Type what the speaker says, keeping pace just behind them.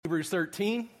Hebrews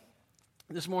 13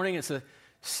 this morning. It's the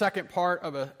second part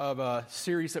of a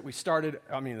series that we started,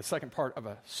 the second part of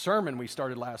a sermon we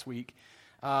started last week.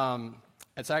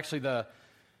 It's actually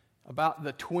about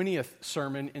the 20th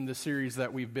sermon in the series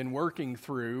that we've been working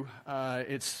through.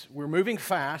 We're moving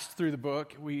fast through the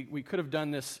book. We could have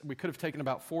done this, we could have taken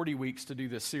about 40 weeks to do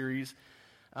this series,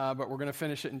 but we're going to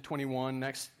finish it in 21.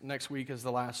 Next week is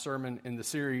the last sermon in the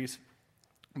series.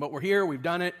 But we're here, we've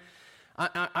done it.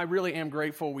 I really am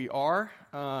grateful we are,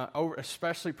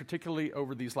 particularly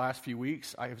over these last few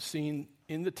weeks. I have seen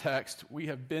in the text, we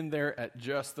have been there at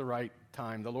just the right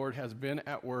time. The Lord has been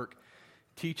at work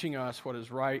teaching us what is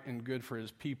right and good for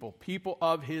His people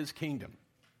of His kingdom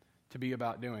to be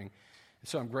about doing.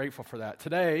 So I'm grateful for that.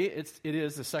 Today, it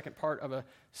is the second part of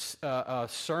a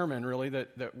sermon, really,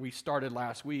 that we started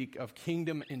last week of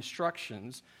kingdom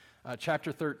instructions.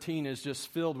 Chapter 13 is just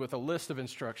filled with a list of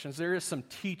instructions. There is some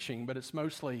teaching, but it's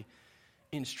mostly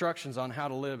instructions on how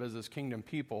to live as His kingdom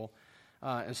people.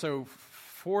 And so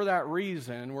for that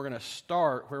reason, we're going to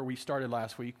start where we started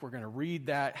last week. We're going to read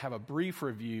that, have a brief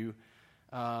review,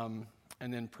 and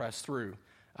then press through.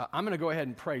 I'm going to go ahead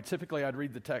and pray. Typically, I'd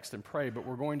read the text and pray, but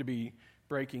we're going to be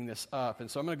breaking this up. And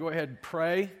so I'm going to go ahead and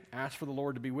pray, ask for the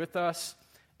Lord to be with us,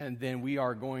 and then we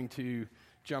are going to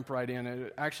jump right in and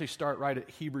actually start right at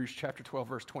Hebrews chapter 12,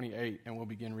 verse 28, and we'll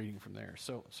begin reading from there.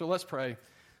 So let's pray.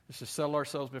 Let's just settle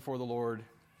ourselves before the Lord,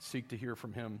 seek to hear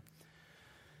from Him.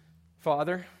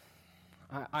 Father,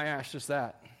 I ask just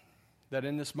that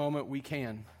in this moment we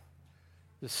can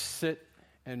just sit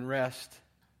and rest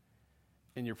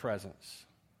in Your presence.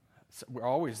 We're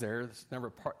always there. There's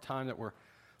never a time that we're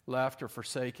left or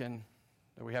forsaken,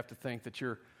 that we have to think that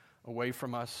You're away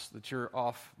from us, that You're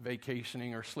off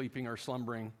vacationing or sleeping or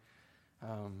slumbering.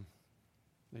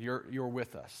 That you're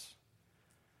with us.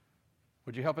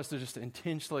 Would You help us to just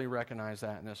intentionally recognize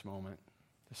that in this moment,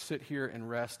 to sit here and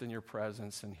rest in Your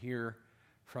presence and hear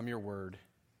from Your word.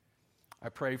 I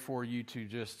pray for You to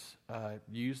just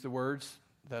use the words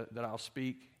that I'll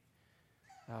speak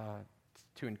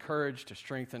to encourage, to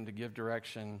strengthen, to give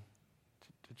direction,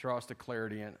 to draw us to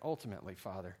clarity, and ultimately,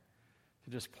 Father, to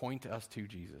just point us to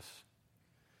Jesus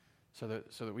so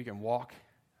that we can walk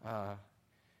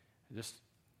just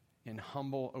in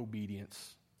humble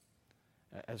obedience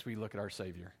as we look at our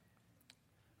Savior.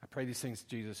 I pray these things,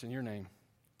 Jesus, in Your name.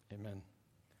 Amen.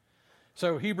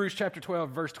 So Hebrews chapter 12,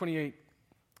 verse 28.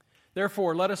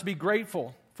 Therefore, let us be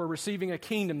grateful for receiving a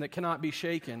kingdom that cannot be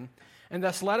shaken, and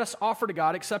thus let us offer to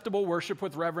God acceptable worship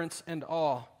with reverence and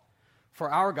awe, for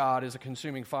our God is a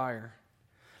consuming fire.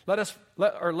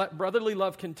 Let brotherly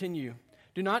love continue.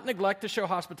 Do not neglect to show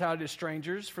hospitality to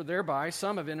strangers, for thereby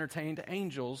some have entertained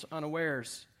angels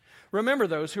unawares. Remember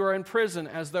those who are in prison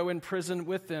as though in prison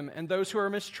with them, and those who are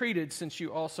mistreated, since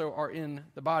you also are in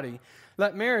the body.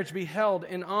 Let marriage be held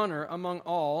in honor among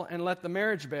all, and let the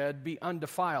marriage bed be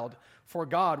undefiled, for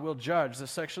God will judge the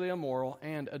sexually immoral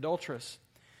and adulterous.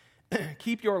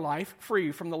 Keep your life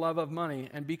free from the love of money,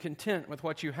 and be content with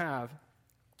what you have.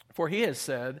 For He has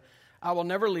said, I will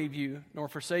never leave you nor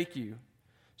forsake you.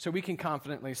 So we can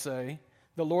confidently say,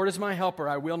 the Lord is my helper,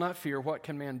 I will not fear. What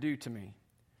can man do to me?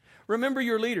 Remember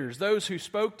your leaders, those who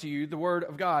spoke to you the word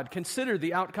of God. Consider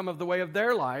the outcome of the way of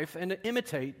their life and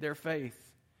imitate their faith.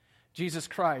 Jesus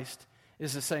Christ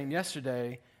is the same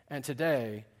yesterday and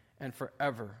today and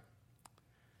forever.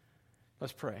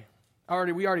 Let's pray.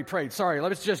 We already prayed. Sorry,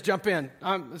 let's just jump in.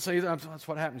 That's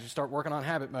what happens. You start working on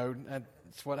habit mode.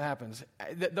 That's what happens.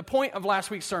 The point of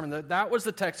last week's sermon, that was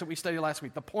the text that we studied last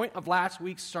week. The point of last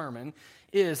week's sermon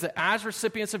is that as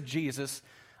recipients of Jesus'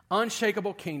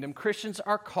 unshakable kingdom, Christians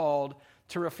are called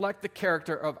to reflect the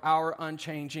character of our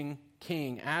unchanging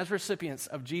King. As recipients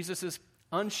of Jesus'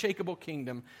 unshakable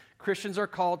kingdom, Christians are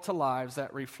called to lives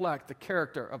that reflect the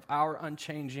character of our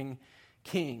unchanging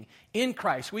King. In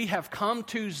Christ, we have come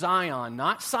to Zion,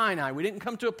 not Sinai. We didn't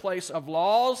come to a place of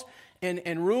laws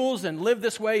and rules and live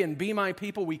this way and be my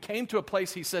people. We came to a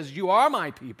place He says, you are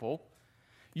my people.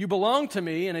 You belong to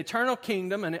me, an eternal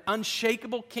kingdom, an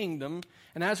unshakable kingdom.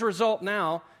 And as a result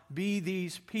now, be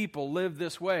these people, live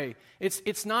this way.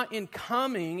 It's not in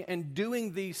coming and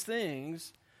doing these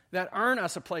things that earn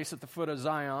us a place at the foot of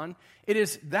Zion. It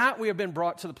is that we have been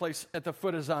brought to the place at the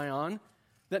foot of Zion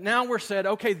that now we're said,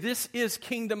 okay, this is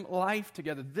kingdom life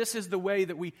together. This is the way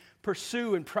that we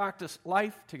pursue and practice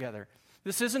life together.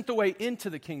 This isn't the way into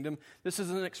the kingdom. This is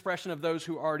an expression of those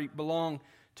who already belong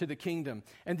to the kingdom.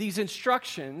 And these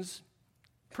instructions,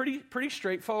 pretty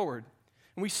straightforward.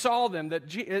 And we saw them that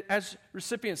as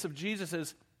recipients of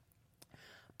Jesus'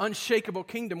 unshakable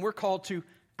kingdom, we're called to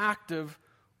active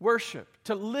worship,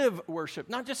 to live worship,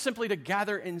 not just simply to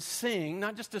gather and sing,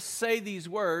 not just to say these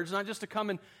words, not just to come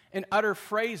and utter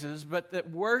phrases, but that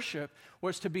worship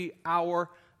was to be our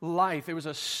life. It was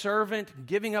a servant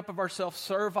giving up of ourselves,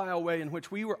 servile way in which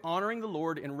we were honoring the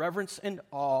Lord in reverence and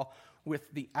awe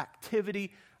with the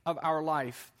activity of our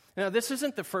life. Now, this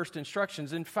isn't the first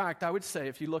instructions. In fact, I would say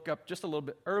if you look up just a little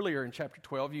bit earlier in chapter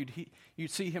 12,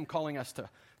 you'd see him calling us to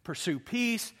pursue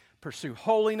peace, pursue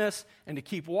holiness, and to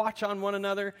keep watch on one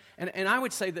another. And I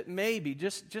would say that maybe,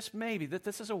 just maybe, that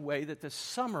this is a way that this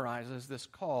summarizes this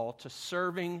call to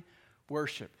serving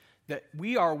worship. That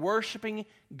we are worshiping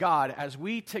God as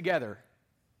we together,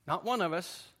 not one of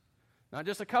us, not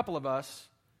just a couple of us,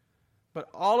 but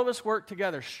all of us work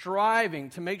together, striving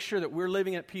to make sure that we're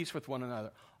living at peace with one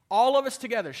another. All of us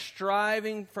together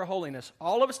striving for holiness.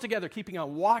 All of us together keeping a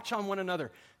watch on one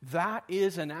another. That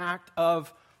is an act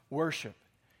of worship.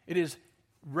 It is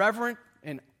reverent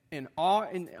and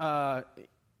awe,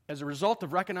 as a result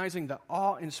of recognizing the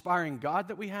awe-inspiring God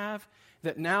that we have,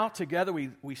 that now together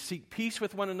we seek peace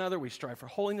with one another, we strive for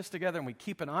holiness together, and we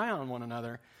keep an eye on one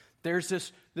another. There's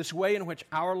this way in which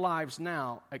our lives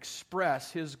now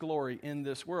express His glory in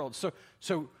this world.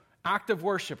 So active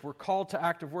worship, we're called to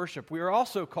active worship. We are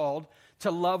also called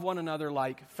to love one another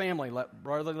like family. Let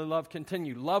brotherly love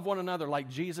continue. Love one another like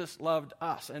Jesus loved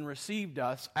us and received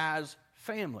us as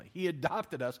family. He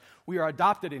adopted us. We are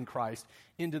adopted in Christ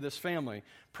into this family.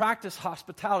 Practice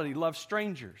hospitality. Love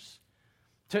strangers.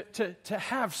 To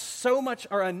have so much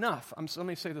or enough, let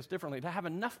me say this differently, to have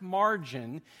enough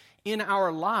margin in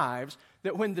our lives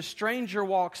that when the stranger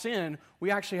walks in,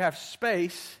 we actually have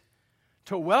space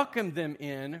to welcome them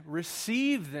in,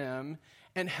 receive them,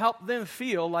 and help them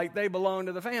feel like they belong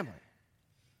to the family.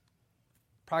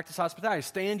 Practice hospitality.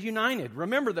 Stand united.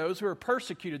 Remember those who are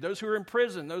persecuted, those who are in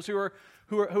prison, those who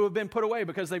have been put away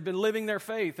because they've been living their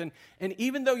faith. And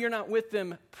even though you're not with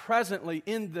them presently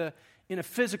in a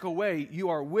physical way, you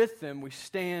are with them. We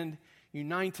stand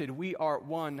united. We are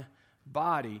one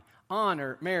body.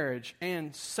 Honor marriage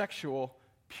and sexual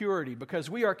purity, because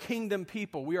we are kingdom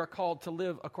people. We are called to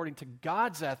live according to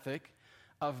God's ethic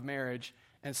of marriage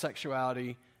and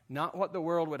sexuality, not what the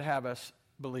world would have us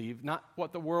believe, not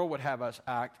what the world would have us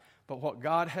act, but what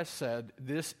God has said.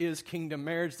 This is kingdom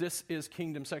marriage. This is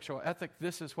kingdom sexual ethic.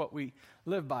 This is what we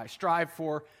live by. Strive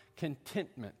for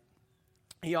contentment.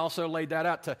 He also laid that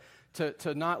out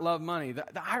to not love money. The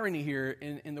irony here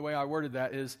in the way I worded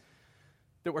that is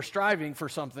that we're striving for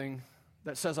something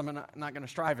that says I'm not going to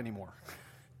strive anymore.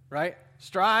 Right?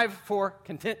 Strive for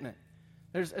contentment.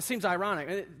 It seems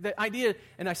ironic. The idea,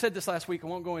 and I said this last week, I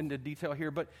won't go into detail here,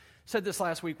 but said this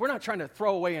last week, we're not trying to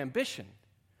throw away ambition.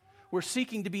 We're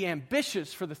seeking to be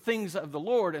ambitious for the things of the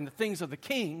Lord and the things of the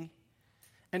King,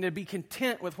 and to be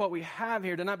content with what we have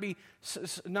here, to not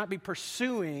be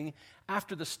pursuing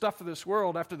after the stuff of this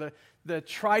world, after the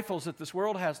trifles that this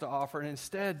world has to offer, and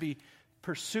instead be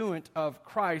pursuant of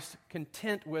Christ,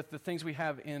 content with the things we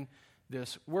have in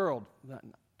this world.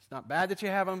 It's not bad that you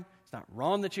have them. It's not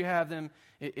wrong that you have them.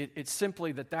 It's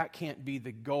simply that can't be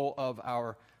the goal of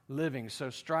our living. So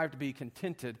strive to be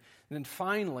contented. And then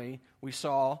finally, we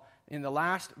saw in the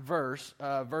last verse,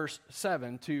 verse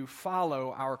 7, to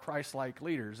follow our Christ-like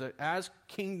leaders. That as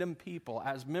kingdom people,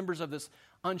 as members of this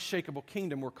unshakable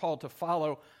kingdom, we're called to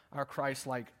follow our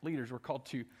Christ-like leaders. We're called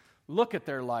to look at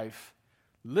their life,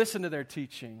 listen to their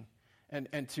teaching,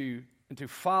 and to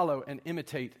follow and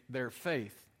imitate their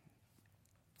faith.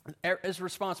 It's a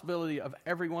responsibility of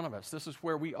every one of us. This is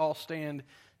where we all stand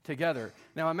together.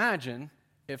 Now imagine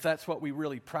if that's what we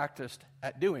really practiced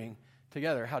at doing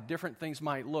together, how different things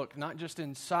might look, not just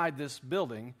inside this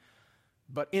building,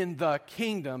 but in the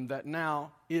kingdom that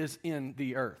now is in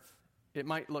the earth. It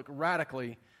might look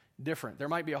radically different. There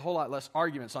might be a whole lot less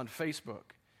arguments on Facebook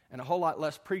and a whole lot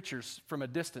less preachers from a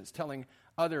distance telling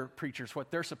other preachers what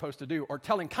they're supposed to do, or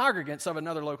telling congregants of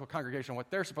another local congregation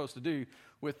what they're supposed to do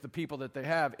with the people that they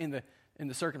have in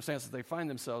the circumstances they find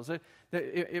themselves.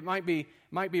 It might be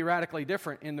radically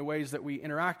different in the ways that we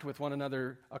interact with one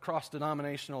another across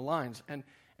denominational lines. And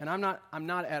I'm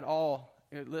not at all.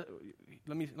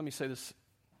 Let me say this,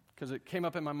 because it came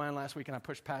up in my mind last week and I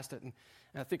pushed past it, and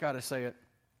I think I ought to say it,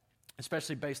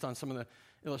 especially based on some of the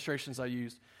illustrations I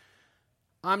used.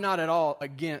 I'm not at all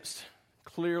against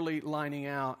clearly lining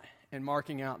out and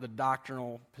marking out the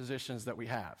doctrinal positions that we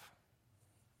have.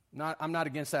 I'm not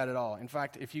against that at all. In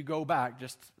fact, if you go back,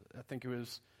 I think it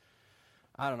was,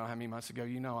 I don't know how many months ago,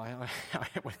 I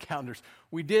with calendars.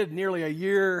 We did nearly a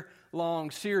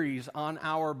year-long series on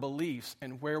our beliefs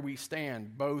and where we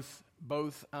stand, both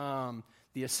the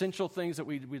essential things that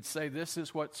we would say, this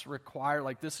is what's required,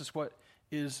 like this is what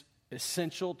is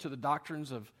essential to the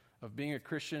doctrines of being a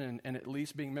Christian and at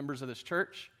least being members of this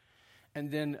church. And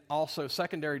then also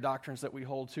secondary doctrines that we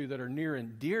hold to that are near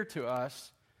and dear to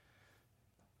us.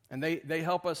 And they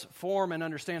help us form and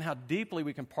understand how deeply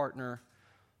we can partner.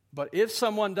 But if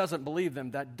someone doesn't believe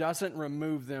them, that doesn't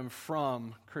remove them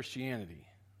from Christianity.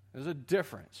 There's a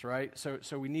difference, right?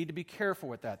 So we need to be careful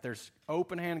with that. There's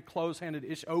open-handed, closed-handed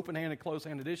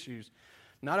issues.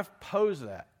 Not opposed to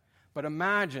that. But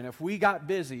imagine if we got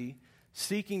busy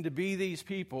seeking to be these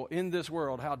people in this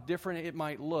world, how different it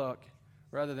might look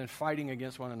rather than fighting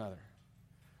against one another.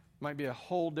 Might be a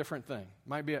whole different thing.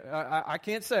 I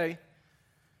can't say,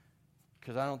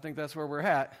 because I don't think that's where we're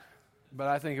at, but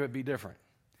I think it would be different.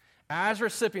 As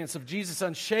recipients of Jesus'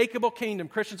 unshakable kingdom,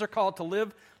 Christians are called to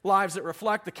live lives that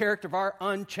reflect the character of our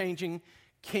unchanging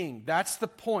King. That's the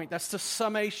point. That's the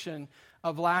summation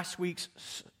of last week's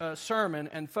sermon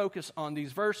and focus on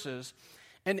these verses.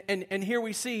 And here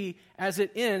we see, as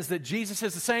it ends, that Jesus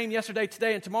is the same yesterday,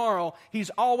 today, and tomorrow. He's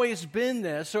always been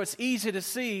this, so it's easy to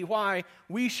see why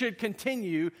we should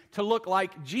continue to look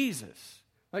like Jesus.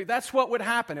 Like, that's what would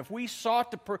happen. If we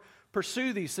sought to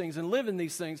pursue these things and live in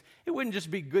these things, it wouldn't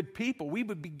just be good people. We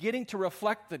would be getting to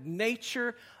reflect the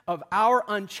nature of our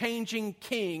unchanging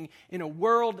King in a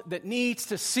world that needs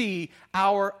to see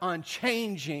our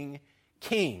unchanging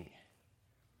King.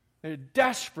 They're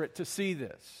desperate to see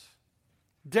this.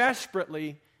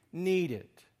 Desperately need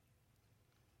it.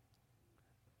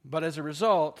 But as a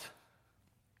result,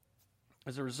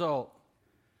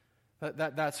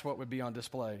 that's what would be on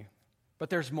display. But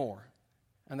there's more.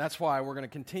 And that's why we're going to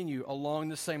continue along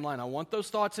the same line. I want those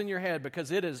thoughts in your head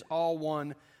because it is all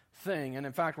one thing. And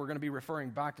in fact, we're going to be referring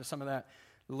back to some of that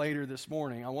later this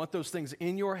morning. I want those things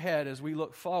in your head as we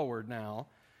look forward now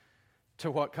to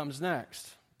what comes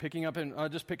next.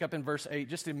 Just pick up in verse 8,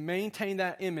 just to maintain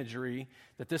that imagery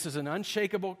that this is an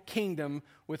unshakable kingdom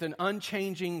with an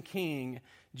unchanging King.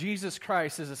 Jesus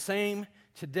Christ is the same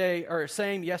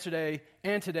yesterday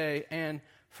and today and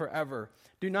forever.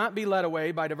 Do not be led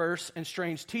away by diverse and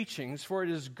strange teachings, for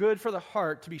it is good for the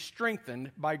heart to be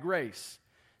strengthened by grace,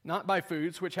 not by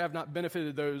foods which have not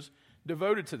benefited those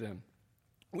devoted to them.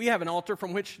 We have an altar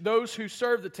from which those who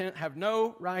serve the tent have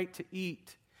no right to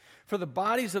eat. For the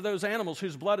bodies of those animals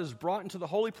whose blood is brought into the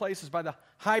holy places by the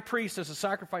high priest as a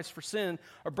sacrifice for sin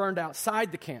are burned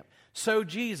outside the camp. So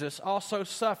Jesus also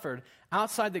suffered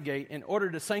outside the gate in order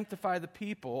to sanctify the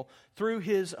people through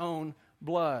his own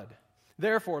blood.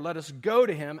 Therefore, let us go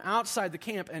to him outside the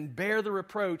camp and bear the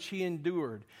reproach he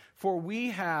endured. For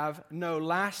we have no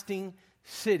lasting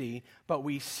city, but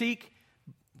we seek.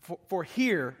 For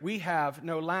here we have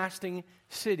no lasting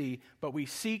city, but we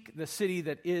seek the city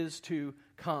that is to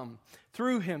come.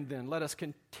 Through him, then, let us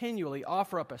continually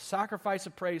offer up a sacrifice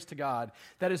of praise to God.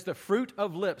 That is the fruit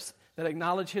of lips that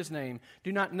acknowledge his name.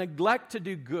 Do not neglect to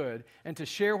do good and to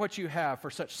share what you have, for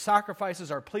such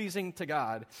sacrifices are pleasing to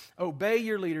God. Obey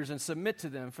your leaders and submit to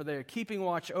them, for they are keeping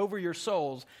watch over your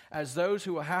souls as those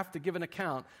who will have to give an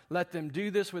account. Let them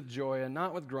do this with joy and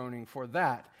not with groaning, for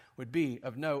that would be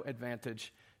of no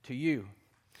advantage to you.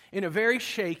 In a very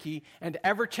shaky and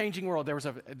ever-changing world, there was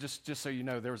just so you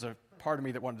know, there was a part of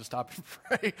me that wanted to stop and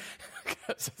pray.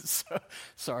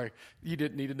 Sorry, you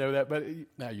didn't need to know that, but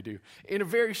now you do. In a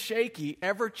very shaky,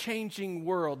 ever-changing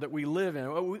world that we live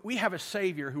in, we have a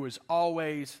Savior who is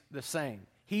always the same.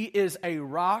 He is a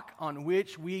rock on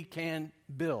which we can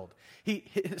build.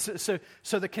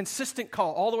 So the consistent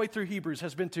call all the way through Hebrews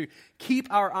has been to keep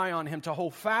our eye on him, to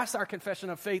hold fast our confession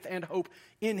of faith and hope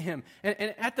in him.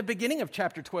 And at the beginning of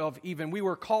chapter 12 even, we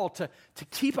were called to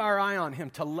keep our eye on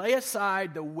him, to lay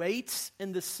aside the weights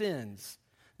and the sins,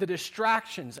 the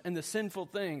distractions and the sinful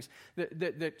things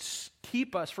that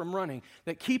keep us from running,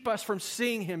 that keep us from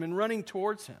seeing him and running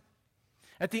towards him.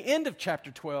 At the end of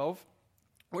chapter 12,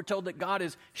 we're told that God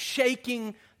is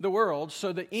shaking the world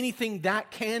so that anything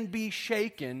that can be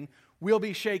shaken will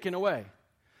be shaken away.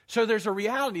 So there's a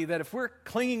reality that if we're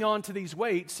clinging on to these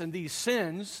weights and these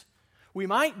sins, we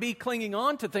might be clinging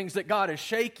on to things that God is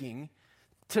shaking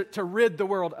to rid the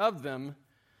world of them,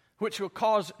 which will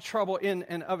cause trouble in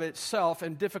and of itself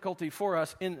and difficulty for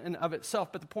us in and of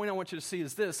itself. But the point I want you to see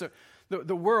is this.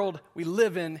 The world we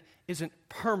live in isn't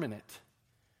permanent.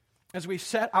 As we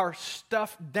set our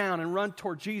stuff down and run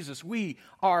toward Jesus, we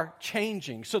are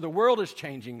changing. So the world is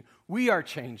changing, we are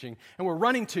changing, and we're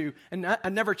running to a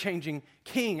never-changing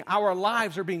King. Our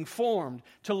lives are being formed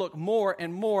to look more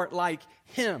and more like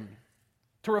him,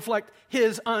 to reflect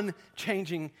his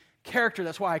unchanging character.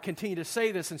 That's why I continue to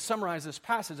say this and summarize this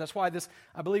passage. That's why this,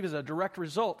 I believe, is a direct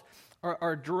result or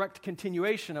a direct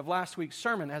continuation of last week's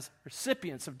sermon. As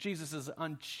recipients of Jesus'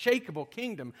 unshakable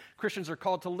kingdom, Christians are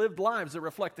called to live lives that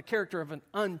reflect the character of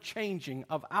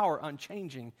our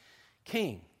unchanging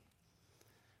King.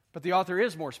 But the author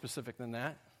is more specific than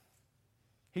that.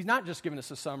 He's not just giving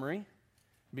us a summary.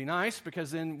 It'd be nice,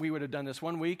 because then we would have done this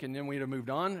one week and then we'd have moved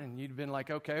on and you'd have been like,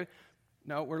 okay,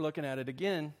 no, we're looking at it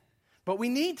again. But we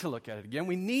need to look at it again.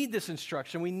 We need this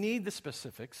instruction. We need the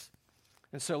specifics.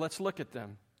 And so let's look at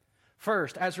them.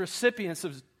 First, as recipients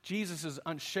of Jesus'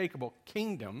 unshakable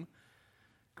kingdom,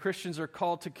 Christians are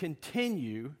called to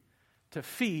continue to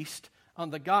feast on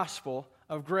the gospel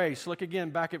of grace. Look again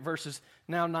back at verses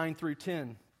now 9 through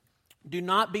 10. Do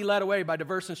not be led away by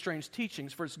diverse and strange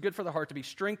teachings, for it's good for the heart to be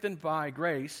strengthened by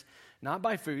grace, not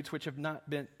by foods which have not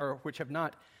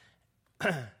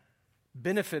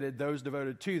benefited those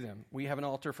devoted to them. We have an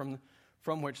altar from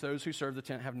which those who serve the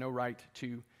tent have no right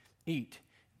to eat.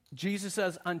 Jesus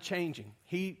says unchanging.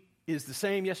 He is the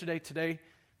same yesterday, today,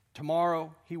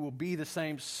 tomorrow. He will be the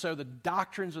same. So the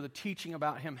doctrines or the teaching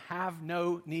about him have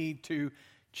no need to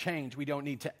change. We don't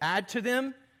need to add to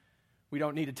them. We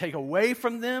don't need to take away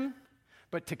from them,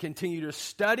 but to continue to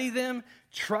study them,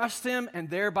 trust them, and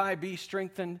thereby be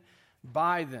strengthened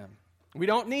by them. We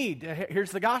don't need,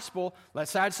 here's the gospel,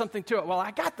 let's add something to it. Well,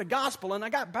 I got the gospel and I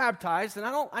got baptized, and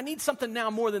I need something now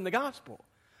more than the gospel.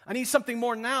 I need something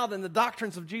more now than the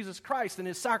doctrines of Jesus Christ and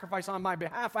his sacrifice on my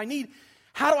behalf.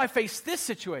 How do I face this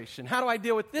situation? How do I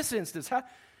deal with this instance?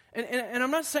 And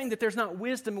I'm not saying that there's not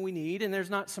wisdom we need and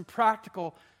there's not some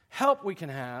practical help we can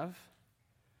have,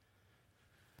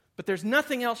 but there's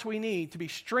nothing else we need to be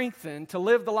strengthened to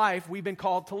live the life we've been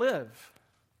called to live.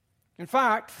 In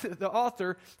fact, the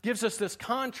author gives us this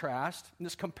contrast,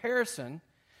 this comparison,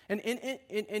 and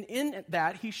in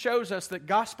that he shows us that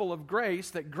gospel of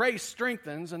grace, that grace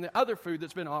strengthens, and the other food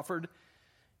that's been offered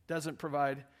doesn't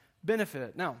provide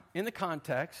benefit. Now, in the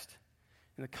context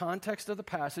of the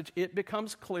passage, it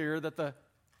becomes clear that the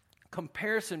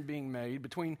comparison being made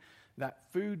between that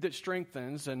food that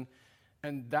strengthens and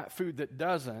that food that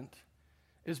doesn't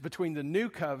is between the new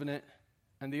covenant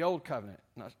and the old covenant.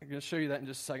 And I'm going to show you that in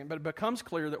just a second. But it becomes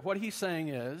clear that what he's saying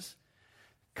is,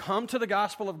 come to the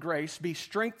gospel of grace, be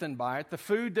strengthened by it. The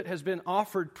food that has been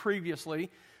offered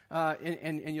previously,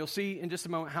 and you'll see in just a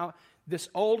moment how this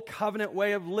old covenant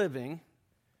way of living,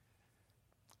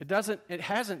 it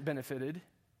hasn't benefited.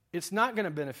 It's not going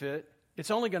to benefit.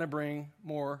 It's only going to bring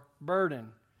more burden.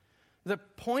 The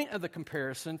point of the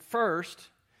comparison, first,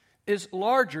 is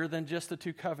larger than just the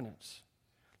two covenants.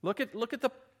 Look at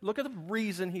the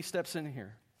reason he steps in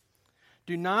here.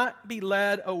 Do not be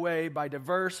led away by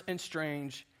diverse and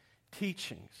strange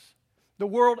teachings. The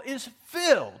world is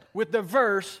filled with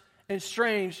diverse and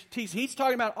strange teachings. He's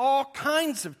talking about all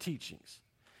kinds of teachings.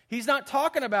 He's not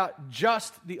talking about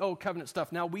just the old covenant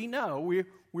stuff. Now, we know,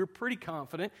 we're pretty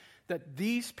confident that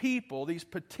these people, these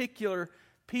particular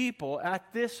people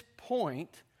at this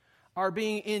point, are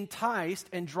being enticed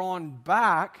and drawn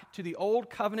back to the old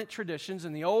covenant traditions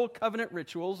and the old covenant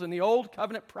rituals and the old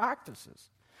covenant practices.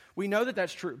 We know that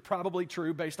that's true, probably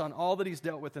true based on all that he's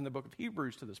dealt with in the book of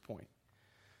Hebrews to this point.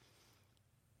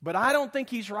 But I don't think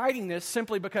he's writing this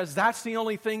simply because that's the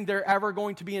only thing they're ever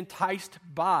going to be enticed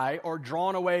by or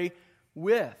drawn away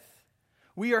with.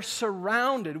 We are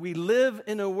surrounded, we live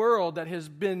in a world that has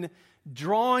been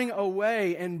drawing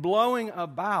away and blowing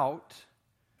about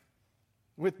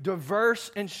with diverse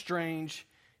and strange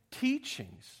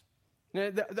teachings. Now,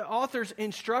 the author's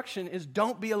instruction is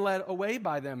don't be led away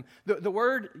by them. The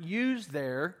word used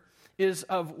there is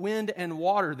of wind and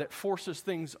water that forces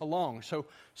things along.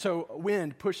 So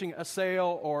wind pushing a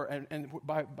sail, or and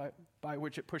by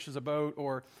which it pushes a boat,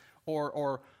 or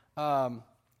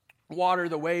water,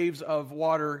 the waves of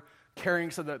water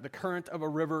carrying, so that the current of a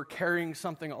river carrying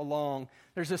something along.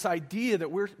 There's this idea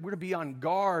that we're to be on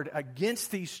guard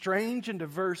against these strange and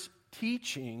diverse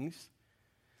teachings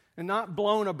and not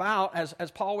blown about,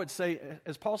 as Paul would say,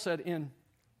 as Paul said in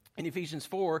Ephesians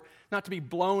 4, not to be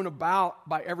blown about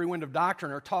by every wind of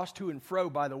doctrine or tossed to and fro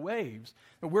by the waves.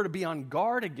 But we're to be on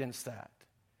guard against that.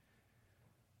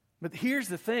 But here's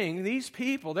the thing, these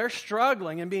people, they're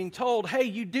struggling and being told, hey,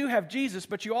 you do have Jesus,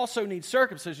 but you also need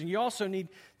circumcision. You also need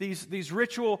these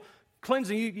ritual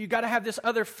cleansing. You got to have this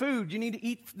other food. You need to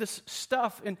eat this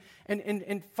stuff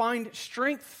and find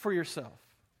strength for yourself.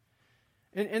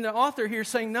 And the author here is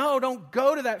saying, no, don't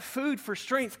go to that food for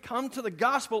strength. Come to the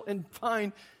gospel and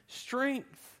find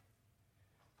strength.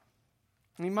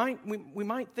 We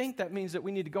might think that means that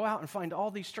we need to go out and find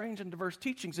all these strange and diverse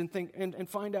teachings and think and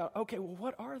find out, okay, well,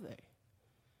 what are they?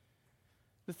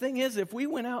 The thing is, if we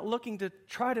went out looking to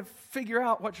try to figure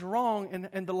out what's wrong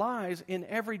and the lies in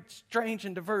every strange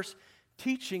and diverse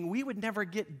teaching, we would never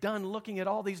get done looking at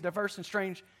all these diverse and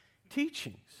strange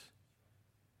teachings.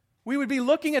 We would be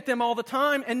looking at them all the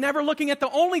time and never looking at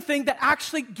the only thing that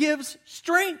actually gives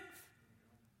strength.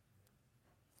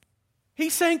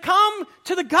 He's saying, come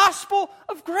to the gospel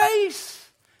of grace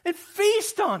and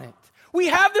feast on it. We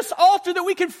have this altar that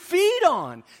we can feed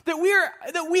on, that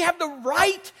we have the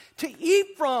right to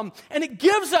eat from, and it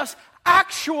gives us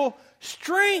actual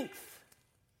strength.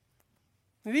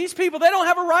 And these people, they don't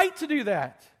have a right to do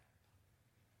that.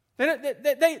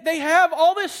 They have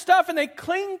all this stuff and they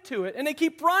cling to it and they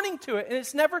keep running to it, and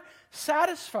it's never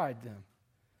satisfied them.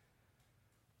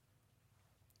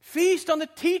 Feast on the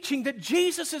teaching that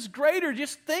Jesus is greater.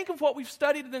 Just think of what we've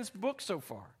studied in this book so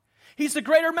far. He's the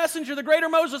greater messenger, the greater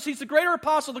Moses. He's the greater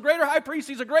apostle, the greater high priest.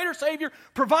 He's a greater Savior,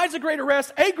 provides a greater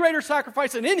rest, a greater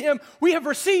sacrifice, and in Him we have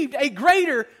received a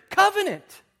greater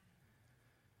covenant.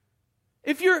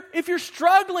 If you're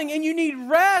struggling and you need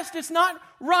rest, it's not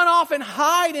run off and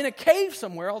hide in a cave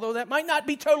somewhere, although that might not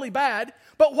be totally bad.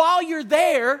 But while you're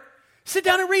there, sit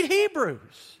down and read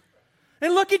Hebrews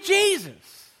and look at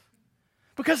Jesus.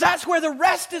 Because that's where the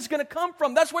rest is going to come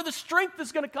from. That's where the strength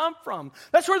is going to come from.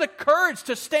 That's where the courage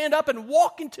to stand up and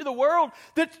walk into the world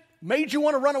that made you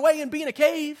want to run away and be in a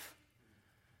cave.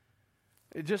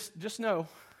 Just know,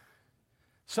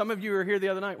 some of you were here the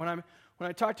other night when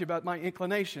I talked to you about my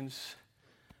inclinations.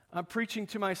 I'm preaching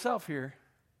to myself here,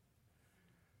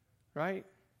 right?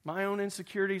 My own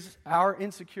insecurities, our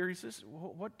insecurities.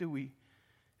 What do we?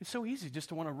 It's so easy just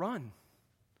to want to run.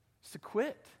 It's to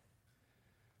quit,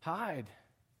 hide.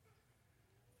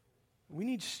 We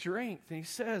need strength. And he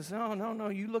says, no,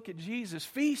 you look at Jesus.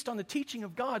 Feast on the teaching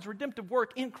of God's redemptive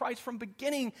work in Christ from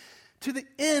beginning to the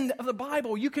end of the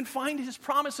Bible. You can find His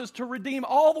promises to redeem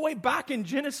all the way back in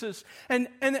Genesis. And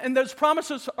those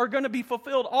promises are going to be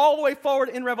fulfilled all the way forward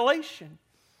in Revelation.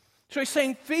 So he's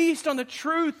saying, feast on the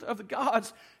truth of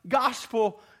God's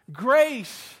gospel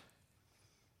grace.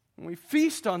 When we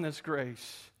feast on this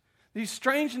grace, these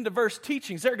strange and diverse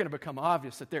teachings, they're going to become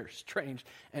obvious that they're strange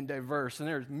and diverse. And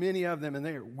there's many of them, and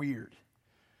they are weird.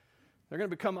 They're going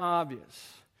to become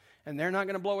obvious. And they're not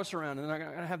going to blow us around, and they're not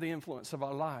going to have the influence of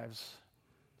our lives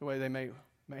the way they may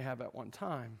have at one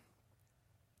time.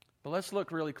 But let's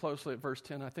look really closely at verse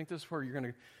 10. I think this is where you're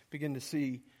going to begin to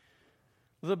see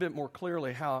a little bit more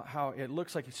clearly how it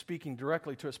looks like he's speaking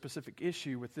directly to a specific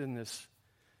issue within this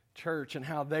church, and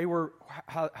how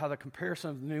the comparison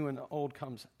of the new and the old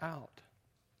comes out.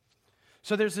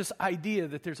 So there's this idea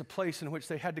that there's a place in which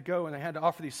they had to go and they had to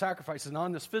offer these sacrifices, and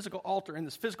on this physical altar in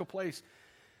this physical place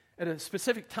at a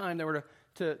specific time they were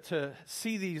to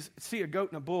see a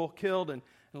goat and a bull killed and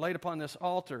laid upon this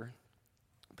altar.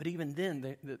 But even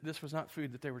then this was not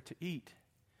food that they were to eat.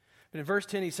 But in verse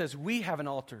 10 he says, we have an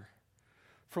altar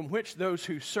from which those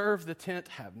who serve the tent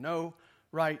have no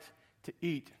right to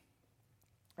eat.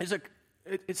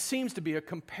 It seems to be a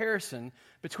comparison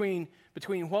between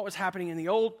what was happening in the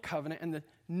old covenant and the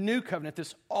new covenant,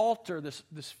 this altar,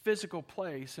 this physical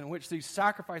place in which these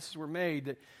sacrifices were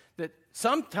made, that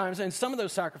sometimes, in some of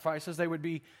those sacrifices, they would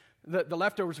be, the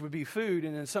leftovers would be food,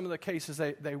 and in some of the cases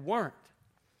they weren't.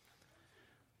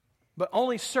 But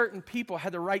only certain people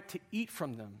had the right to eat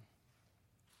from them.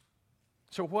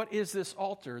 So what is this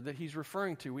altar that he's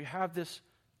referring to? We have this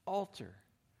altar.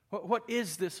 What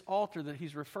is this altar that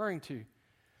he's referring to?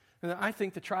 And I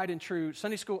think the tried and true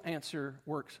Sunday school answer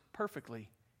works perfectly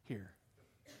here.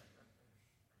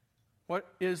 What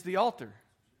is the altar?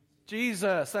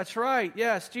 Jesus, that's right.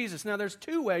 Yes, Jesus. Now, there's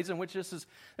two ways in which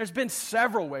there's been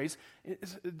several ways.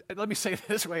 Let me say it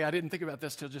this way. I didn't think about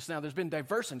this till just now. There's been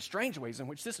diverse and strange ways in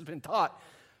which this has been taught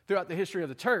throughout the history of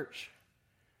the church.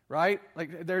 Right?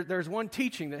 Like there's one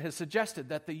teaching that has suggested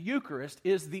that the Eucharist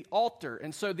is the altar.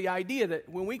 And so the idea that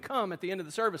when we come at the end of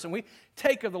the service and we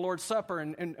take of the Lord's Supper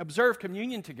and observe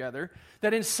communion together,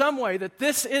 that in some way that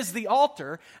this is the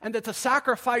altar and that the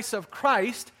sacrifice of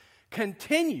Christ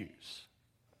continues.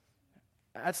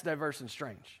 That's diverse and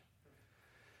strange.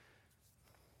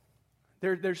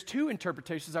 There's two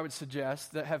interpretations I would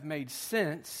suggest that have made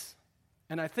sense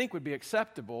and I think would be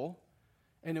acceptable,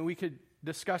 and then we could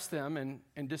discuss them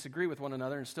and disagree with one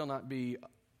another and still not be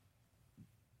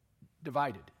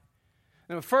divided.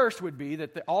 Now, the first would be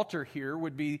that the altar here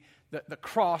would be the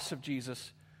cross of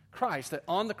Jesus Christ, that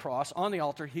on the cross, on the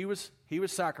altar, he was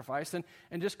sacrificed.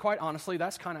 And just quite honestly,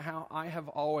 that's kind of how I have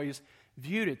always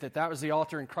viewed it, that was the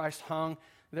altar and Christ hung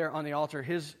there on the altar,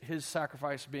 his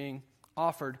sacrifice being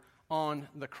offered on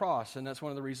the cross. And that's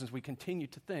one of the reasons we continue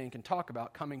to think and talk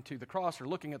about coming to the cross or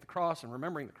looking at the cross and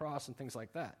remembering the cross and things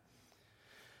like that.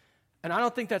 And I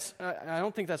don't think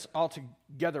that's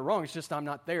altogether wrong. It's just I'm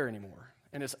not there anymore.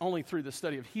 And it's only through the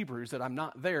study of Hebrews that I'm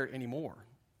not there anymore.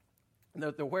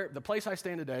 The place I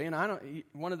stand today, and I don't,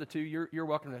 one of the two, you're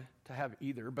welcome to have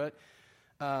either, but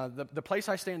the place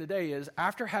I stand today is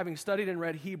after having studied and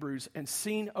read Hebrews and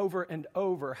seen over and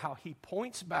over how he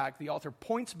points back, the author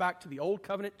points back to the Old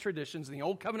Covenant traditions and the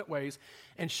Old Covenant ways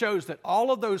and shows that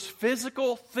all of those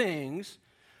physical things,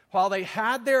 while they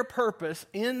had their purpose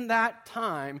in that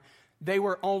time, they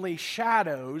were only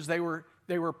shadows. They were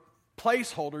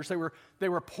placeholders. They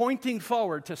were pointing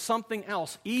forward to something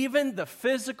else. Even the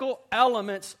physical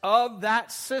elements of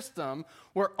that system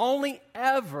were only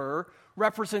ever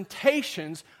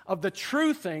representations of the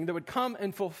true thing that would come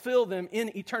and fulfill them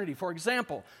in eternity. For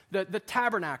example, the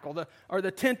tabernacle, or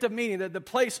the tent of meeting, the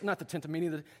place, not the tent of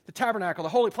meeting, the tabernacle, the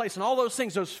holy place, and all those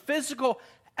things, those physical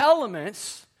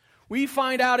elements, we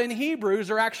find out in Hebrews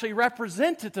are actually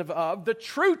representative of the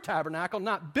true tabernacle,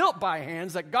 not built by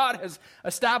hands, that God has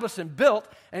established and built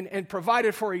and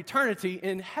provided for eternity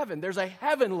in heaven. There's a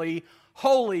heavenly,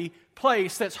 holy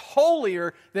place that's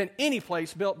holier than any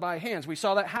place built by hands. We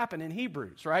saw that happen in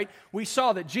Hebrews, right? We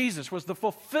saw that Jesus was the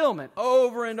fulfillment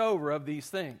over and over of these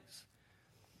things.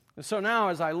 And so now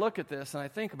as I look at this and I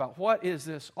think about what is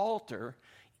this altar,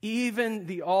 even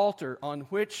the altar on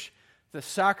which the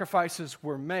sacrifices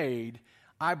were made,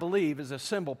 I believe, is a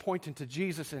symbol pointing to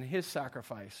Jesus and his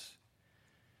sacrifice.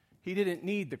 He didn't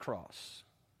need the cross.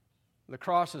 The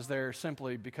cross is there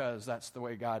simply because that's the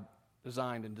way God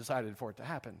designed and decided for it to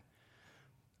happen.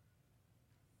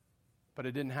 But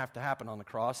it didn't have to happen on the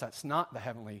cross. That's not the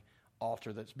heavenly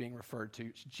altar that's being referred to.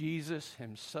 It's Jesus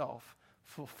himself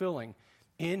fulfilling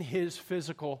in his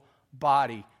physical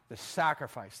body the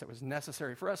sacrifice that was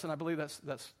necessary for us, and I believe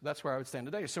that's where I would stand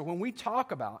today. So when we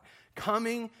talk about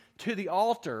coming to the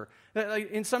altar,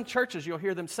 in some churches you'll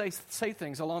hear them say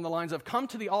things along the lines of come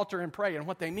to the altar and pray, and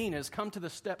what they mean is come to the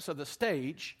steps of the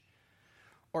stage,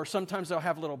 or sometimes they'll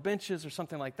have little benches or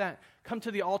something like that. Come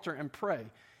to the altar and pray.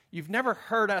 You've never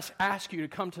heard us ask you to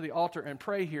come to the altar and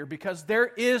pray here because there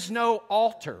is no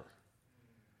altar.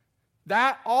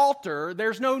 That altar,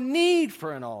 there's no need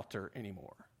for an altar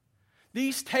anymore.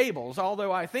 These tables,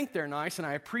 although I think they're nice and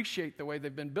I appreciate the way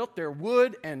they've been built, they're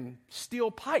wood and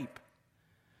steel pipe.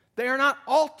 They are not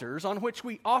altars on which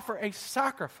we offer a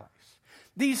sacrifice.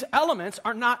 These elements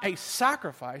are not a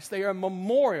sacrifice. They are a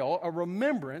memorial, a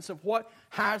remembrance of what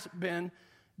has been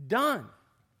done.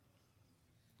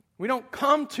 We don't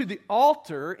come to the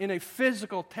altar in a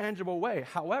physical, tangible way.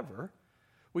 However,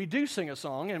 we do sing a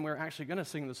song, and we're actually going to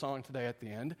sing the song today at the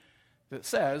end, that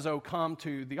says, oh, come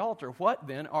to the altar. What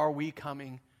then are we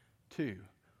coming to?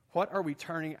 What are we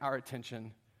turning our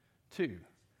attention to?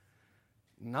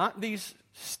 Not these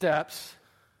steps.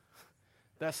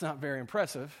 That's not very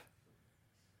impressive.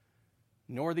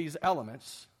 Nor these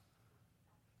elements.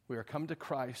 We are come to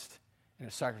Christ in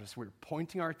a sacrifice. We're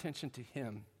pointing our attention to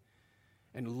him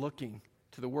and looking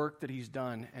to the work that he's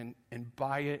done. And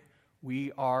by it,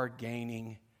 we are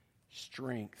gaining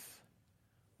strength.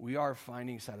 We are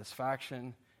finding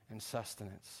satisfaction and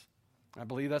sustenance. I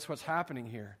believe that's what's happening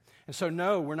here. And so,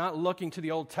 no, we're not looking to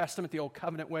the Old Testament, the Old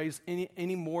Covenant ways,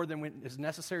 any more than is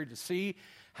necessary to see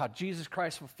how Jesus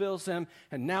Christ fulfills them.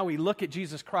 And now we look at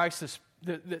Jesus Christ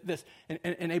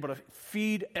and able to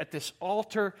feed at this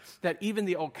altar that even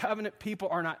the Old Covenant people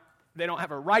they don't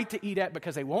have a right to eat at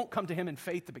because they won't come to him in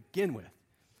faith to begin with.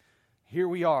 Here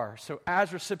we are. So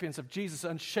as recipients of Jesus'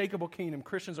 unshakable kingdom,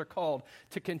 Christians are called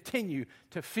to continue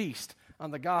to feast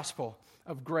on the gospel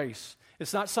of grace.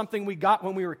 It's not something we got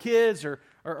when we were kids or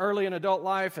early in adult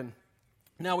life, and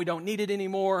now we don't need it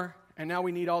anymore, and now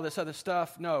we need all this other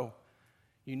stuff. No,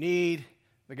 you need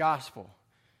the gospel.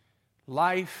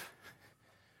 Life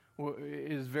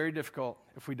is very difficult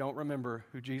if we don't remember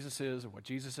who Jesus is and what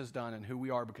Jesus has done and who we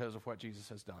are because of what Jesus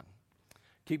has done.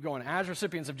 Keep going. As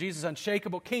recipients of Jesus'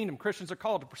 unshakable kingdom, Christians are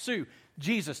called to pursue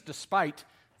Jesus despite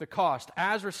the cost.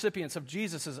 As recipients of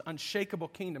Jesus' unshakable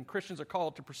kingdom, Christians are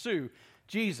called to pursue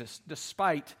Jesus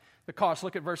despite the cost.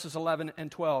 Look at verses 11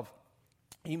 and 12.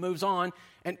 He moves on,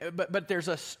 but there's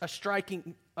a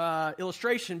striking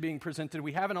illustration being presented.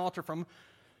 We have an altar from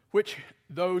which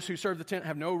those who serve the tent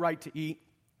have no right to eat,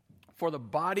 for the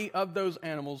body of those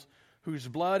animals whose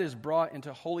blood is brought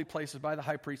into holy places by the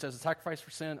high priest as a sacrifice for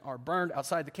sin are burned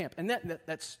outside the camp. And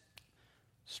that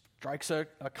strikes a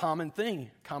common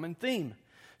theme.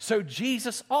 So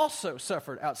Jesus also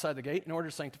suffered outside the gate in order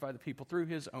to sanctify the people through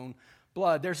his own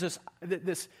blood. There's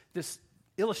this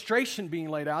illustration being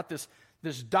laid out, this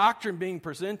doctrine being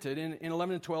presented in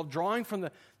 11 and 12, drawing from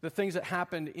the things that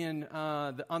happened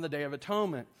on the Day of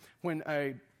Atonement when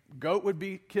goat would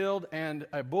be killed and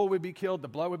a bull would be killed. The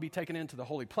blood would be taken into the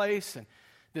holy place. And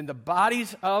then the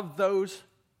bodies of those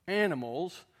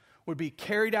animals would be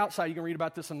carried outside. You can read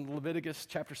about this in Leviticus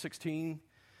chapter 16.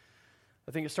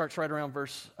 I think it starts right around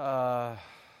verse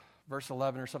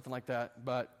 11 or something like that.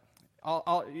 But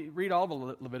I'll read all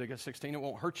of Leviticus 16. It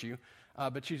won't hurt you.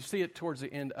 But you see it towards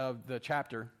the end of the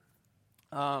chapter.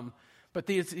 But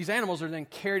these animals are then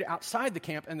carried outside the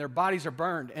camp, and their bodies are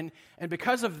burned. And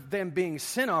because of them being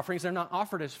sin offerings, they're not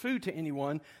offered as food to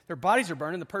anyone. Their bodies are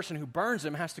burned, and the person who burns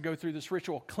them has to go through this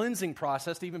ritual cleansing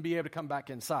process to even be able to come back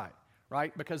inside,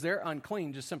 right? Because they're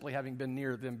unclean just simply having been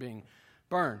near them being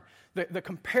burned. The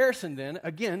comparison then,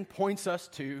 again, points us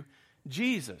to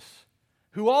Jesus,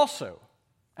 who also,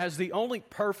 as the only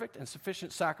perfect and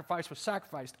sufficient sacrifice, was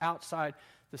sacrificed outside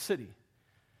the city.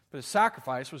 But his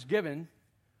sacrifice was given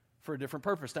for a different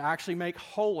purpose, to actually make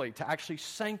holy, to actually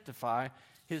sanctify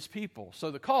his people. So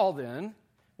the call then,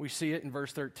 we see it in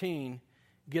verse 13,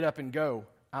 get up and go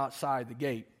outside the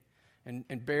gate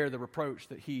and bear the reproach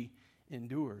that he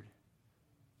endured.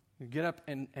 Get up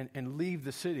and leave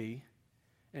the city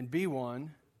and be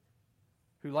one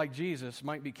who, like Jesus,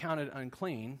 might be counted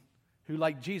unclean, who,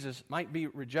 like Jesus, might be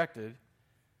rejected.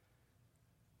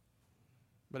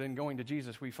 But in going to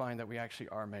Jesus, we find that we actually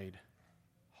are made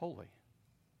holy.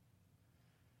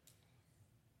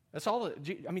 That's all.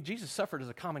 Jesus suffered as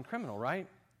a common criminal, right?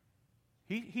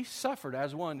 He suffered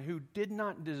as one who did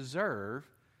not deserve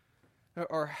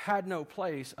or had no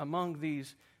place among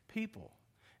these people.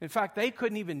 In fact, they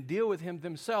couldn't even deal with him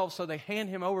themselves, so they hand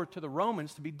him over to the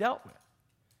Romans to be dealt with.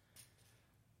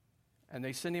 And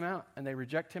they send him out, and they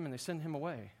reject him, and they send him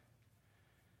away.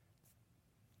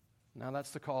 Now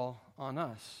that's the call on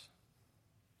us.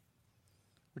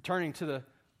 Returning to the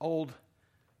old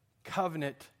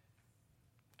covenant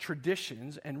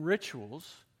traditions and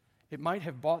rituals, it might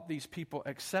have bought these people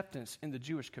acceptance in the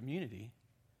Jewish community.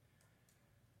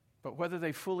 But whether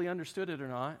they fully understood it or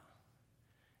not,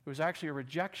 it was actually a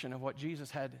rejection of what Jesus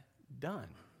had done.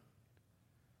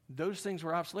 Those things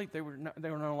were obsolete. They were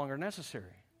no longer necessary.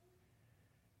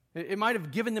 It might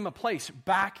have given them a place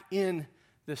back in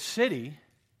the city,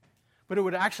 but it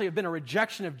would actually have been a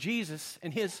rejection of Jesus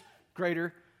and his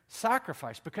greater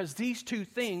sacrifice, because these two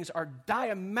things are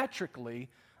diametrically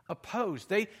opposed.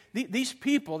 These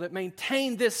people that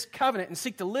maintain this covenant and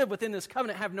seek to live within this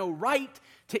covenant have no right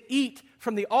to eat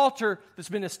from the altar that's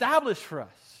been established for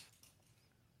us.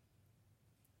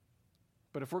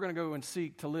 But if we're going to go and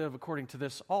seek to live according to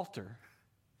this altar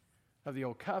of the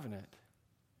old covenant,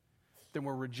 then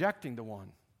we're rejecting the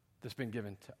one that's been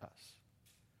given to us.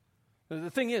 The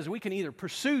thing is, we can either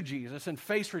pursue Jesus and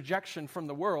face rejection from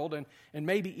the world and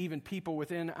maybe even people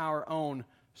within our own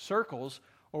circles,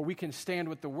 or we can stand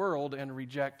with the world and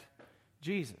reject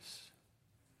Jesus.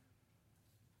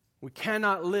 We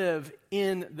cannot live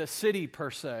in the city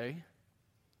per se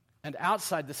and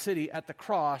outside the city at the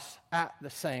cross at the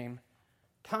same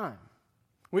time.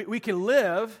 We can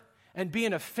live and be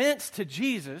an offense to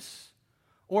Jesus,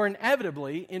 or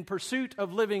inevitably, in pursuit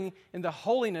of living in the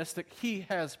holiness that he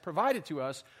has provided to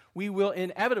us, we will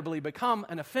inevitably become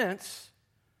an offense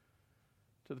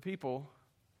to the people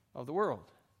of the world.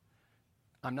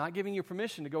 I'm not giving you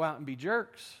permission to go out and be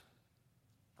jerks.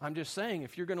 I'm just saying,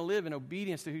 if you're going to live in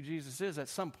obedience to who Jesus is, at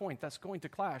some point that's going to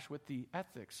clash with the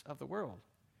ethics of the world.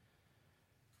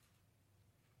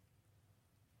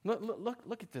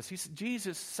 Look at this.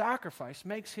 Jesus' sacrifice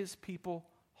makes his people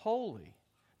holy.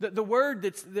 The word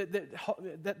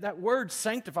that word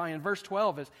sanctify in verse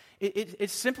 12 is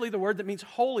it's simply the word that means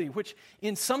holy, which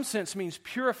in some sense means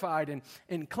purified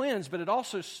and cleansed, but it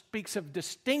also speaks of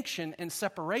distinction and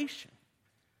separation.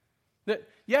 That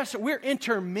yes, we're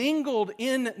intermingled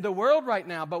in the world right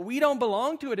now, but we don't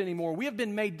belong to it anymore. We have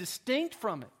been made distinct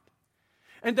from it.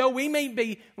 And though we may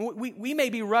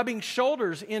be rubbing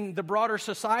shoulders in the broader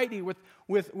society with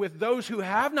those who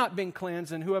have not been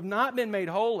cleansed and who have not been made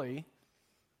holy,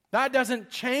 that doesn't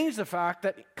change the fact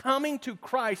that coming to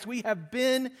Christ, we have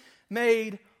been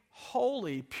made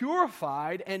holy,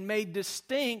 purified, and made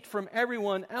distinct from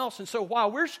everyone else. And so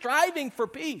while we're striving for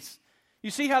peace, you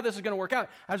see how this is going to work out.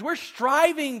 As we're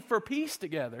striving for peace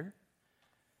together,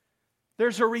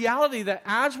 there's a reality that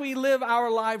as we live our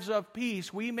lives of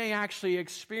peace, we may actually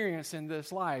experience in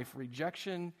this life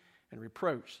rejection and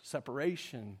reproach,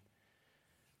 separation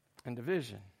and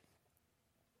division.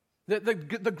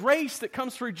 The grace that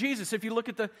comes through Jesus, if you look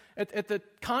at the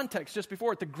context just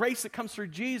before it, the grace that comes through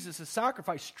Jesus'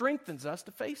 sacrifice strengthens us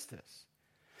to face this.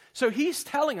 So he's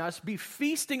telling us, be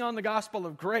feasting on the gospel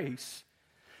of grace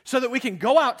so that we can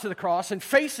go out to the cross and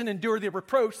face and endure the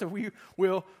reproach that we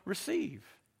will receive.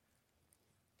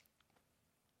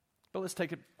 But let's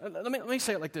take it. Let me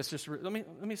say it like this. Let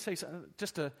me say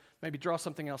just to maybe draw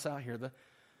something else out here.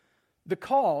 The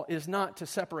call is not to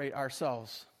separate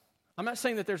ourselves. I'm not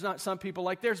saying that there's not some people,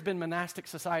 like there's been monastic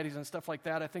societies and stuff like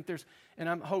that. I think there's, and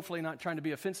I'm hopefully not trying to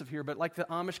be offensive here, but like the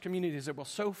Amish communities that will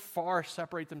so far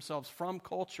separate themselves from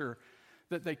culture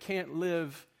that they can't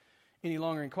live any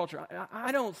longer in culture.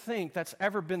 I don't think that's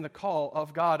ever been the call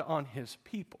of God on his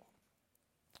people.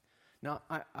 Now,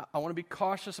 I want to be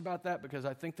cautious about that because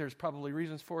I think there's probably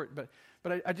reasons for it, but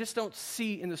I just don't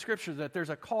see in the Scripture that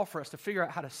there's a call for us to figure out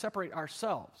how to separate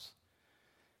ourselves.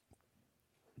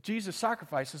 Jesus'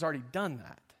 sacrifice has already done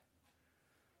that.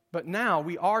 But now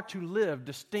we are to live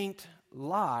distinct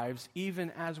lives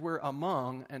even as we're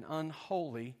among an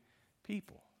unholy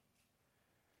people.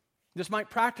 This might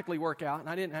practically work out, and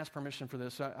I didn't ask permission for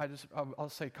this, so I'll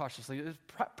say cautiously. It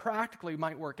practically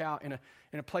might work out in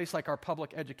a place like our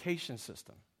public education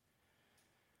system,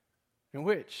 in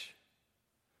which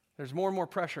there's more and more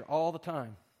pressure all the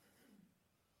time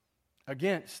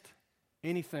against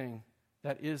anything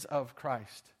that is of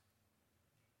Christ.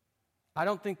 I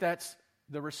don't think that's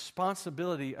the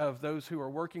responsibility of those who are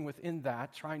working within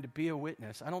that, trying to be a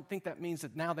witness. I don't think that means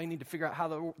that now they need to figure out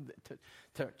how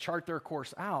to chart their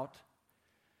course out.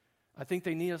 I think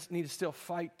they need to still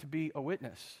fight to be a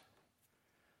witness.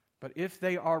 But if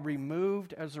they are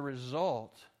removed as a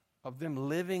result of them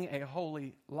living a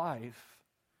holy life,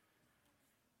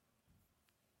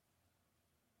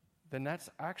 then that's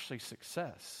actually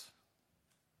success,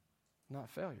 not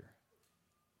failure.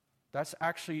 That's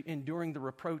actually enduring the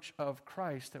reproach of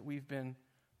Christ that we've been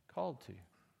called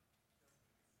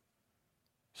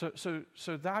to.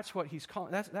 So that's what he's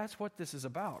calling. That's what this is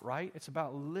about, right? It's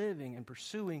about living and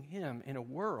pursuing him in a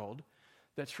world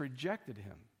that's rejected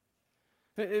him.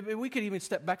 We could even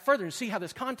step back further and see how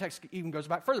this context even goes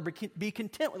back further. But be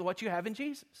content with what you have in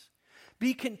Jesus.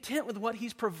 Be content with what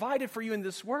he's provided for you in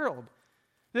this world.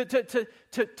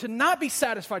 To not be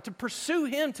satisfied, to pursue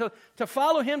him, to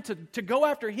follow him, to go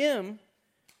after him,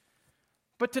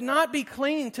 but to not be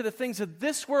clinging to the things of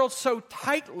this world so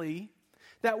tightly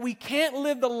that we can't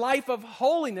live the life of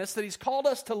holiness that he's called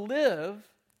us to live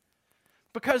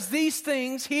because these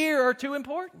things here are too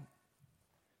important.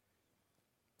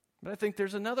 But I think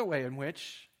there's another way in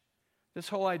which this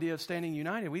whole idea of standing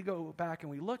united, we go back and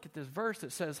we look at this verse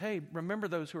that says, hey, remember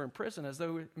those who are in prison as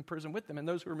though in prison with them, and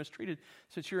those who are mistreated,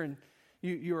 since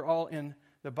you're all in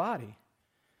the body.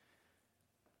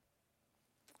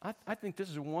 I think this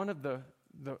is one of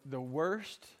the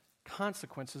worst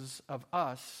consequences of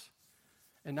us,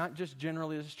 and not just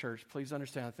generally as a church. Please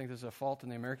understand, I think this is a fault in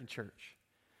the American church.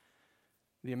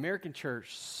 The American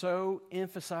church so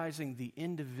emphasizing the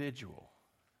individual,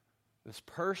 this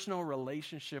personal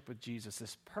relationship with Jesus,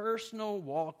 this personal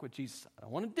walk with Jesus. I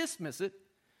don't want to dismiss it.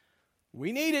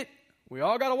 We need it. We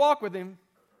all got to walk with him.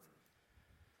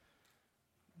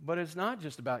 But it's not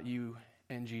just about you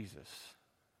and Jesus.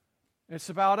 It's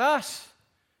about us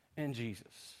and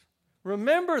Jesus.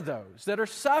 Remember those that are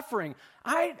suffering.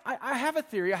 I have a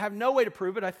theory. I have no way to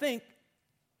prove it, I think.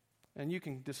 And you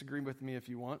can disagree with me if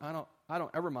you want. I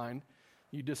don't ever mind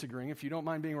you disagreeing. If you don't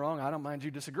mind being wrong, I don't mind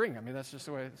you disagreeing. I mean, that's just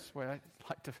the way I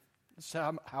like to, that's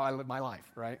how I live my life,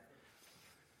 right?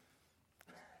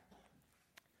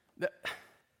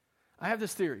 I have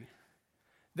this theory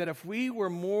that if we were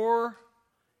more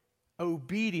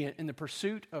obedient in the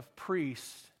pursuit of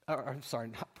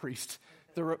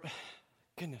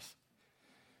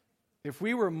if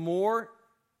we were more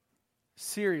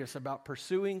serious about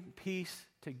pursuing peace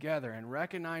together and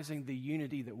recognizing the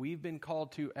unity that we've been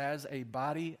called to as a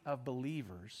body of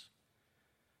believers,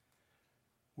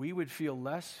 we would feel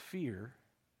less fear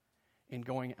in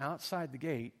going outside the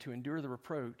gate to endure the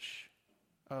reproach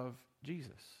of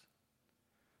Jesus.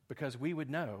 Because we would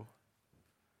know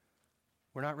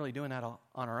we're not really doing that on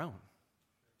our own.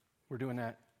 We're doing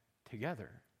that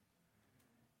together.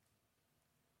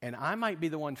 And I might be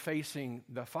the one facing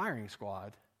the firing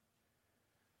squad,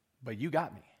 but you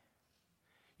got me.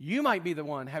 You might be the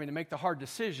one having to make the hard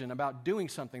decision about doing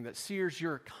something that sears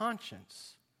your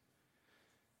conscience.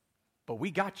 But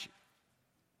we got you.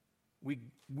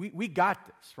 We got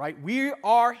this, right? We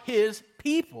are his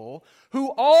people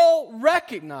who all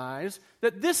recognize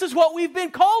that this is what we've been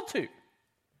called to.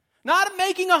 Not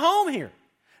making a home here.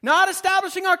 Not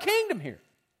establishing our kingdom here.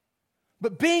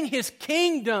 But being his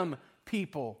kingdom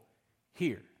people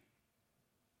here.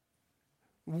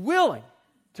 Willing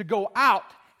to go out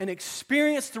and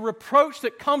experience the reproach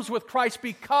that comes with Christ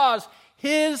because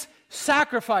his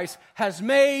sacrifice has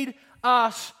made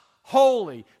us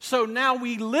holy. So now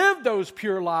we live those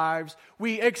pure lives,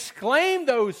 we exclaim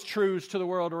those truths to the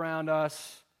world around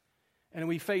us, And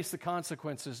we face the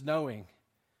consequences knowing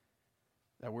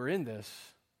that we're in this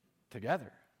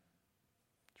together.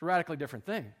 It's a radically different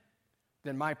thing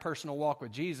than my personal walk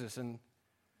with Jesus. And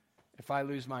if I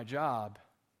lose my job,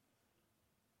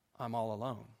 I'm all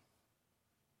alone.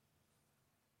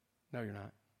 No, you're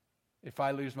not. If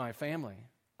I lose my family,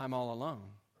 I'm all alone.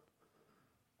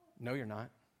 No, you're not.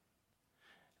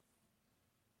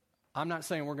 I'm not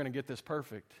saying we're going to get this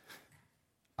perfect.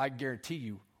 I guarantee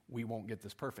you we won't get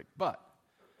this perfect. But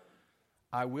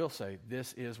I will say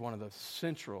this is one of the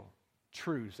central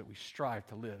truths that we strive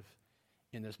to live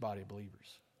in this body of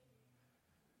believers.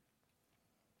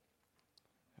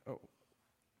 Oh,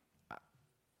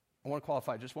 I want to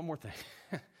qualify just one more thing.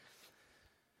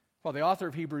 While the author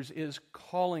of Hebrews is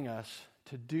calling us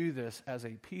to do this as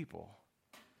a people,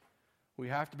 we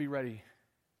have to be ready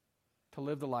to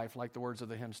live the life like the words of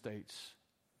the hymn states.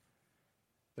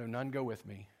 Though none go with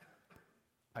me,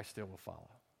 I still will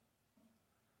follow.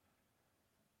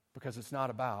 Because it's not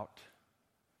about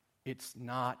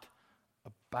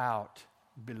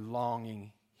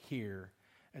belonging here.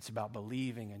 It's about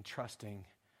believing and trusting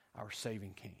our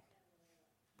saving King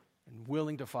and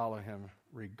willing to follow him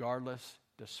regardless,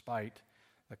 despite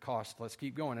the cost. Let's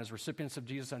keep going. As recipients of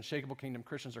Jesus' unshakable kingdom,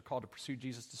 Christians are called to pursue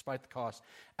Jesus despite the cost.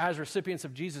 As recipients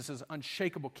of Jesus'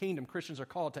 unshakable kingdom, Christians are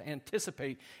called to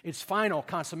anticipate its final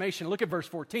consummation. Look at verse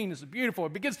 14. This is beautiful.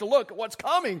 It begins to look at what's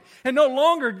coming and no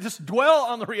longer just dwell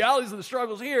on the realities of the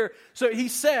struggles here. So he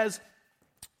says,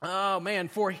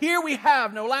 for here we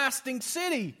have no lasting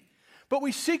city, but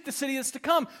we seek the city that's to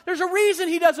come. There's a reason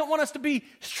he doesn't want us to be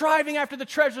striving after the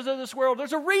treasures of this world.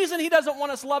 There's a reason he doesn't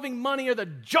want us loving money or the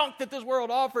junk that this world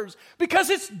offers, because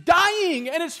it's dying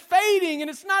and it's fading and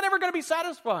it's not ever going to be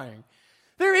satisfying.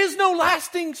 There is no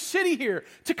lasting city here.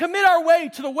 To commit our way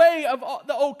to the way of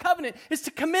the old covenant is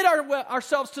to commit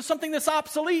ourselves to something that's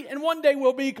obsolete and one day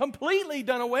will be completely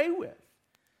done away with.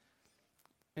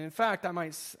 And in fact,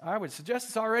 I would suggest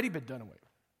it's already been done away with.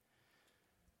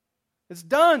 It's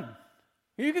done.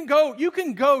 You can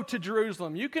go to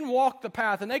Jerusalem. You can walk the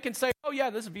path, and they can say, oh yeah,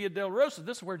 this is Via Dolorosa.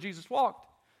 This is where Jesus walked.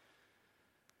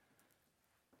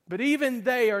 But even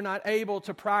they are not able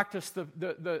to practice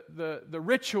the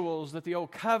rituals that the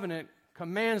old covenant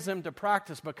commands them to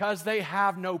practice because they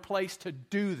have no place to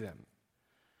do them.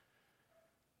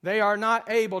 They are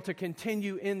not able to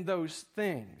continue in those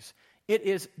things. It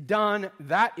is done,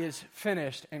 that is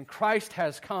finished, and Christ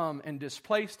has come and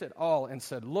displaced it all and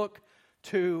said, look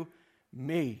to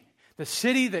me. The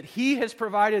city that he has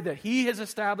provided, that he has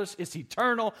established, is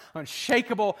eternal,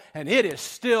 unshakable, and it is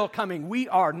still coming. We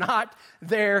are not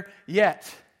there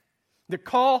yet. The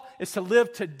call is to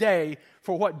live today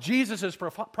for what Jesus has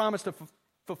promised to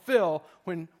fulfill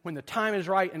when the time is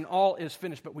right and all is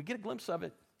finished. But we get a glimpse of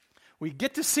it. We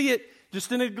get to see it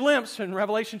just in a glimpse in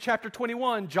Revelation chapter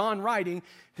 21, John writing,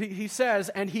 he says,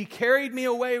 and he carried me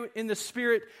away in the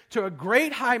Spirit to a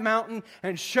great high mountain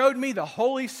and showed me the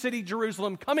holy city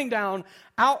Jerusalem coming down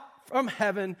out from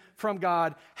heaven from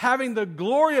God, having the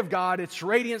glory of God, its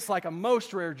radiance like a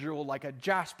most rare jewel, like a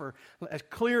jasper, as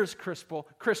clear as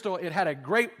crystal. It had a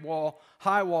great wall,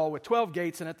 high wall with 12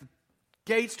 gates, and at the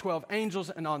gates 12 angels,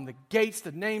 and on the gates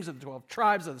the names of the 12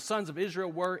 tribes of the sons of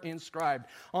Israel were inscribed.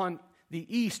 On the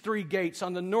east 3 gates,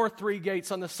 on the north 3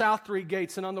 gates, on the south 3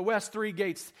 gates, and on the west 3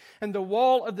 gates. And the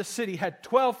wall of the city had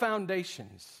 12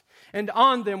 foundations, and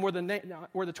on them were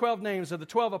the 12 names of the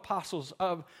 12 apostles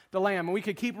of the Lamb. And we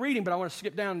could keep reading, but I want to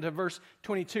skip down to verse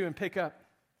 22 and pick up.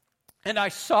 And I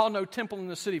saw no temple in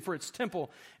the city, for its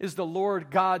temple is the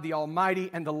Lord God, the Almighty,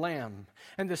 and the Lamb.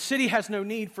 And the city has no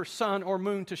need for sun or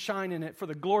moon to shine in it, for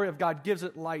the glory of God gives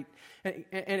it light, and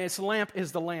its lamp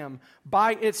is the Lamb.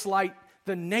 By its light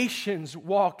the nations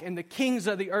walk, and the kings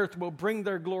of the earth will bring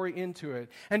their glory into it.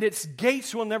 And its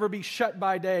gates will never be shut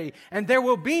by day, and there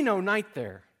will be no night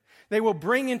there. They will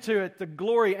bring into it the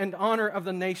glory and honor of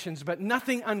the nations, but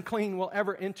nothing unclean will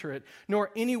ever enter it, nor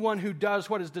anyone who does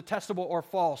what is detestable or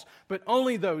false, but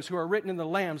only those who are written in the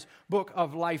Lamb's book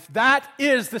of life. That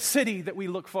is the city that we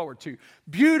look forward to.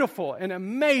 Beautiful and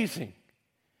amazing,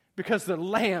 because the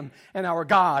Lamb and our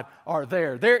God are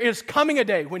there. There is coming a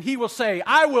day when he will say,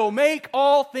 I will make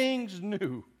all things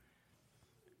new.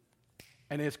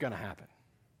 And it's going to happen.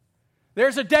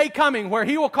 There's a day coming where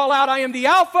he will call out, I am the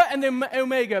Alpha and the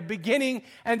Omega, beginning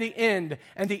and the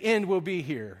end will be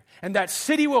here. And that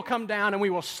city will come down and we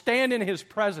will stand in his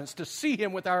presence to see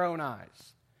him with our own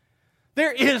eyes.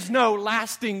 There is no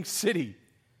lasting city.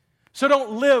 So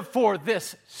don't live for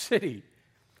this city.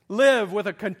 Live with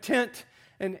a content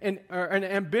and an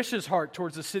ambitious heart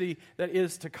towards the city that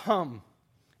is to come.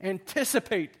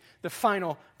 anticipate the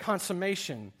final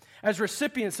consummation. As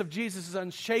recipients of Jesus'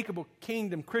 unshakable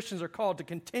kingdom, Christians are called to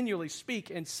continually speak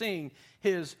and sing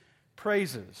his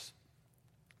praises.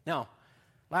 Now,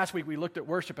 last week we looked at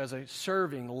worship as a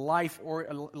serving,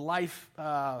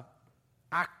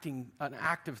 acting, an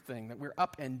active thing that we're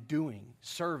up and doing,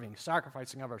 serving,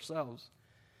 sacrificing of ourselves.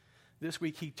 This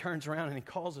week he turns around and he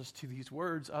calls us to these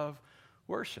words of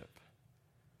worship.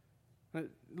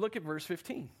 Look at verse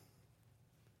 15.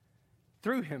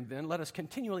 Through him, then, let us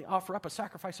continually offer up a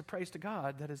sacrifice of praise to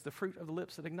God, that is the fruit of the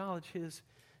lips that acknowledge his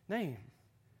name.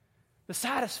 The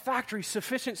satisfactory,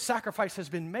 sufficient sacrifice has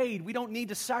been made. We don't need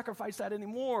to sacrifice that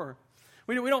anymore.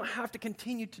 We don't have to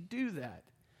continue to do that.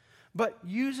 But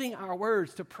using our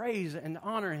words to praise and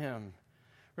honor him,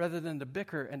 rather than to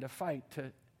bicker and to fight,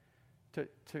 to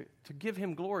give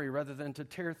him glory rather than to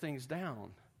tear things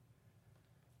down,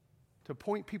 to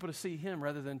point people to see him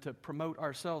rather than to promote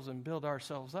ourselves and build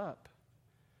ourselves up.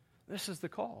 This is the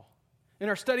call. In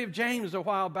our study of James a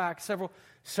while back,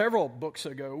 several books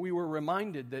ago, we were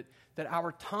reminded that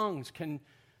our tongues can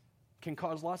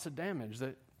cause lots of damage.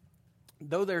 That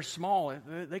though they're small,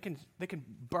 they can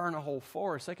burn a whole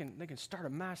forest. They can start a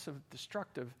massive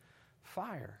destructive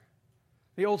fire.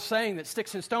 The old saying that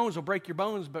sticks and stones will break your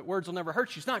bones, but words will never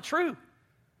hurt you. It's not true.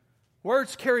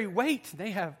 Words carry weight.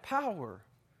 They have power.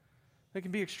 They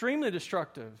can be extremely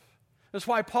destructive. That's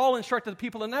why Paul instructed the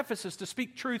people in Ephesus to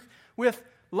speak truth with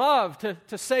love,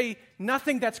 to say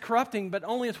nothing that's corrupting, but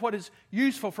only as what is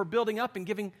useful for building up and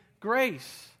giving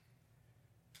grace.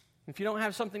 If you don't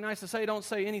have something nice to say, don't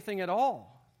say anything at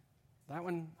all. That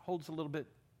one holds a little bit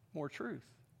more truth.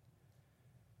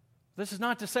 This is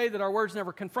not to say that our words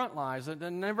never confront lies, that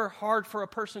they're never hard for a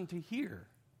person to hear.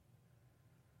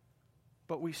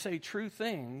 But we say true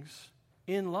things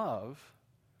in love,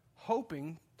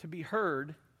 hoping to be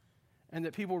heard and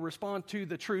that people respond to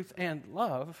the truth and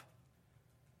love,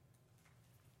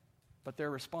 but their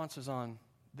response is on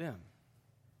them.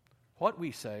 What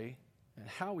we say and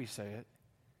how we say it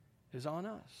is on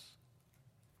us.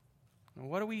 And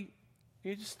what do we,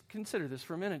 you just consider this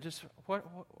for a minute, just what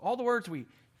all the words we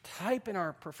type in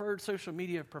our preferred social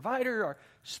media provider are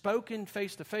spoken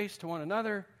face-to-face to one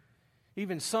another,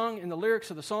 even sung in the lyrics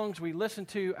of the songs we listen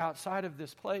to outside of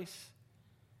this place.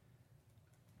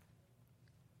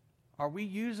 Are we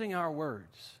using our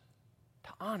words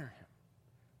to honor him,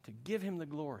 to give him the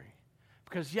glory?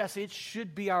 Because yes, it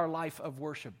should be our life of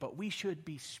worship, but we should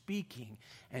be speaking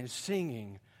and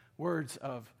singing words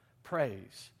of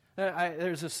praise.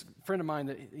 There's this friend of mine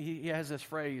that he has this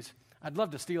phrase. I'd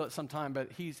love to steal it sometime,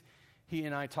 but he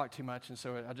and I talk too much, and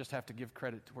so I just have to give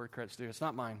credit to where credit's due. It's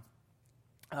not mine.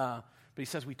 But he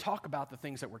says, we talk about the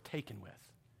things that we're taken with.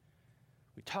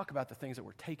 We talk about the things that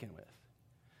we're taken with.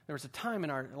 There was a time in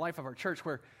our life of our church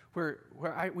where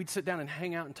we'd sit down and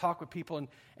hang out and talk with people,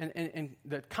 and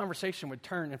the conversation would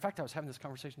turn. In fact, I was having this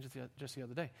conversation just the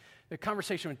other day. The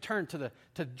conversation would turn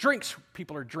to drinks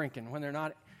people are drinking when they're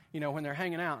not, when they're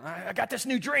hanging out. I got this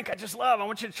new drink I just love. I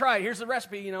want you to try it. Here's the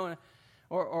recipe, or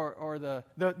the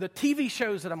TV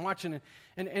shows that I'm watching,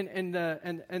 and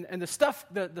the stuff,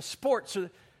 the sports.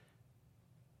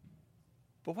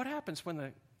 But what happens when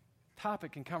the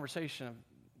topic and conversation of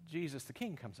Jesus the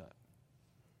King comes up?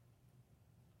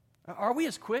 Are we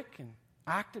as quick and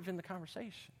active in the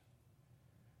conversation?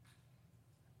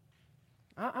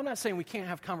 I'm not saying we can't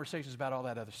have conversations about all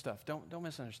that other stuff. Don't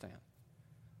misunderstand.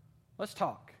 Let's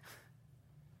talk.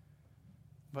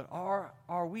 But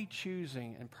are we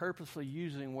choosing and purposely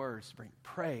using words to bring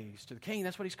praise to the King?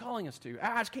 That's what he's calling us to.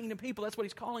 As kingdom people, that's what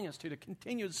he's calling us to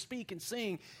continue to speak and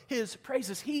sing his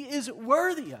praises. He is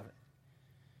worthy of it.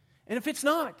 And if it's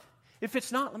not,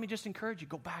 let me just encourage you,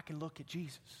 go back and look at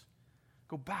Jesus.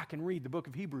 Go back and read the book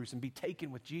of Hebrews and be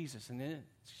taken with Jesus. And then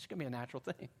it's just going to be a natural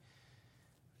thing.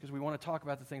 Because we want to talk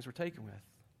about the things we're taken with.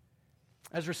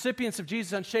 As recipients of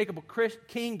Jesus' unshakable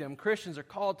kingdom, Christians are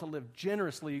called to live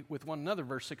generously with one another.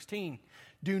 Verse 16,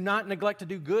 do not neglect to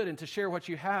do good and to share what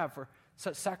you have, for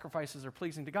such sacrifices are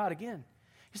pleasing to God. Again,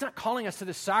 he's not calling us to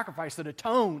this sacrifice that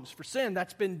atones for sin.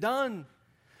 That's been done.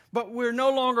 But we're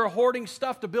no longer hoarding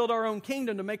stuff to build our own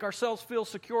kingdom, to make ourselves feel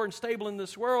secure and stable in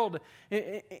this world,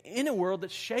 in a world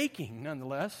that's shaking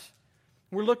nonetheless.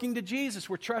 We're looking to Jesus.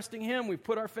 We're trusting him. We've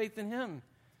put our faith in him.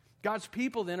 God's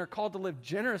people then are called to live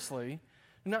generously,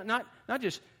 not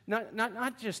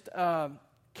just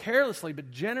carelessly, but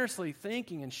generously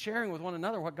thinking and sharing with one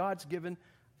another what God's given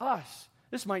us.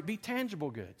 This might be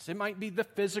tangible goods. It might be the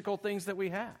physical things that we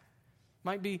have.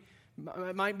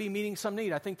 It might be meeting some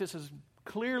need. I think this is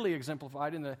clearly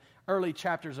exemplified in the early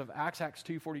chapters of Acts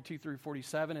 2, 42 through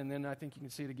 47, and then I think you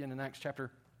can see it again in Acts chapter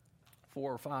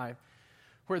 4 or 5,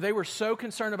 where they were so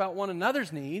concerned about one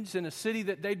another's needs in a city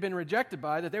that they'd been rejected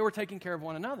by that they were taking care of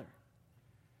one another.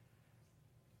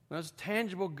 Those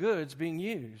tangible goods being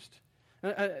used.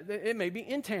 It may be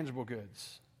intangible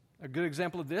goods. A good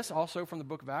example of this also from the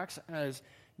book of Acts, as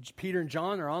Peter and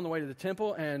John are on the way to the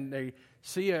temple and they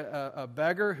see a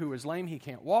beggar who is lame, he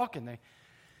can't walk, and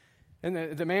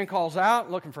the man calls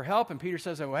out looking for help, and Peter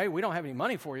says, oh, hey, we don't have any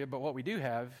money for you, but what we do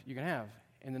have, you can have.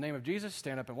 In the name of Jesus,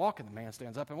 stand up and walk, and the man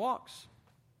stands up and walks.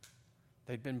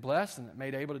 They'd been blessed and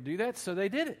made able to do that, so they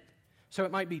did it. So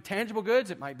it might be tangible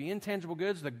goods, it might be intangible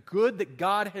goods. The good that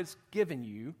God has given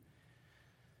you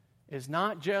is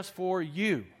not just for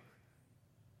you.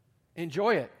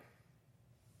 Enjoy it.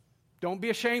 Don't be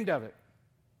ashamed of it.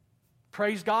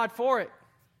 Praise God for it.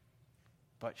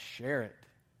 But share it.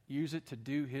 Use it to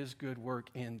do His good work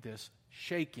in this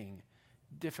shaking,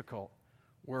 difficult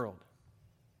world.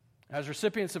 As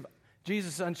recipients of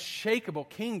Jesus' unshakable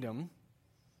kingdom,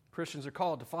 Christians are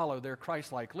called to follow their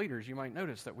Christ-like leaders. You might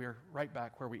notice that we're right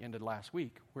back where we ended last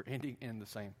week. We're ending in the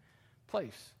same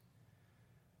place.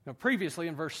 Now, previously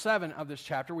in verse 7 of this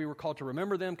chapter, we were called to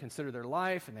remember them, consider their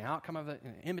life and the outcome of it,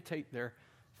 and imitate their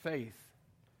faith.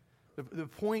 The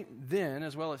point then,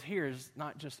 as well as here, is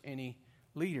not just any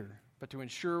leader, but to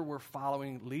ensure we're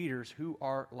following leaders who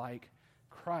are like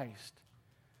Christ.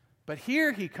 But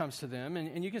here he comes to them,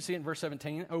 and you can see it in verse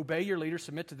 17, obey your leaders,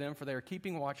 submit to them, for they are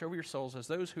keeping watch over your souls as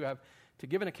those who have to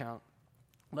give an account.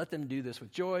 Let them do this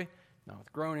with joy, not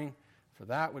with groaning, for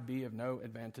that would be of no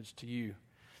advantage to you.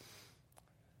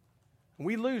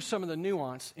 We lose some of the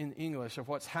nuance in English of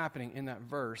what's happening in that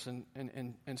verse,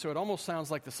 and so it almost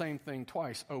sounds like the same thing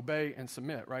twice, obey and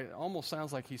submit, right? It almost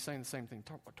sounds like he's saying the same thing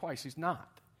twice. He's not.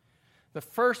 The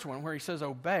first one, where he says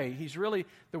obey,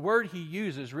 the word he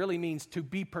uses really means to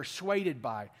be persuaded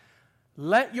by.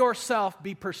 Let yourself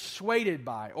be persuaded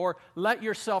by, or let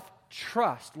yourself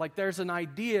trust. Like there's an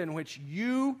idea in which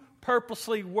you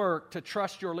purposely work to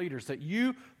trust your leaders, that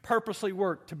you purposely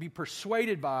work to be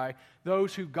persuaded by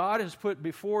those who God has put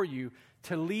before you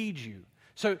to lead you.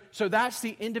 So that's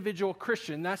the individual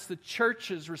Christian, that's the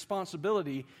church's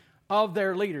responsibility of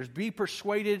their leaders. Be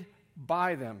persuaded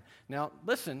by them. Now,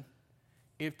 listen.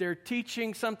 If they're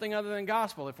teaching something other than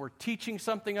gospel, if we're teaching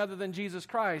something other than Jesus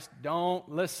Christ, don't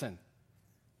listen.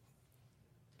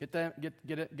 Get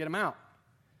them out.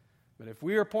 But if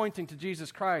we are pointing to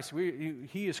Jesus Christ,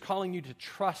 He is calling you to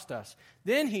trust us.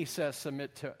 Then He says,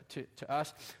 submit to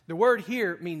us. The word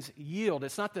here means yield.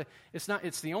 It's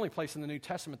the only place in the New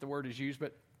Testament the word is used,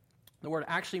 but the word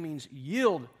actually means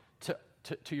yield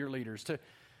to your leaders.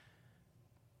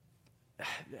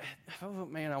 Oh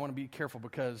man, I want to be careful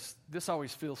because this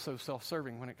always feels so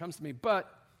self-serving when it comes to me. But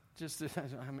just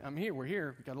I'm here. We're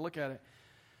here. We've got to look at it.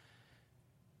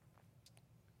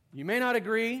 You may not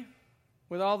agree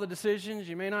with all the decisions.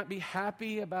 You may not be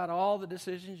happy about all the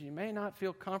decisions. You may not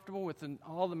feel comfortable with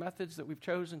all the methods that we've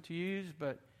chosen to use,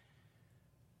 but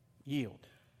yield.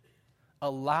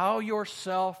 Allow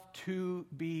yourself to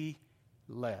be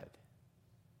led.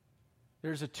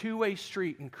 There's a two-way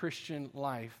street in Christian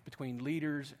life between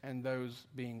leaders and those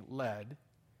being led.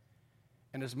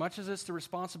 And as much as it's the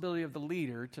responsibility of the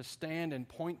leader to stand and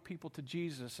point people to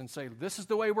Jesus and say, this is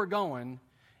the way we're going,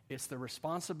 it's the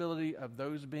responsibility of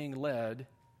those being led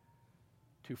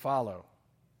to follow.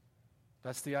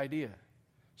 That's the idea.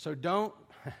 So don't,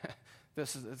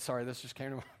 this just came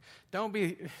to mind. Don't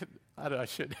be, I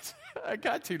shouldn't. I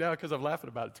got to now because I'm laughing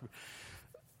about it too.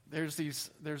 There's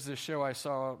this show I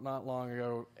saw not long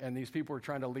ago, and these people were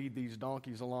trying to lead these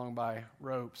donkeys along by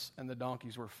ropes, and the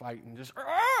donkeys were fighting. Just,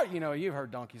 you've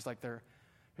heard donkeys like they're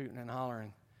hooting and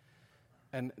hollering.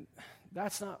 And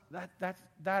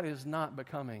that is not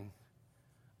becoming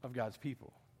of God's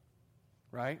people.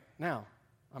 Right? Now,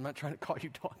 I'm not trying to call you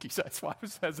donkeys. That's why I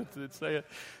was hesitant to say it.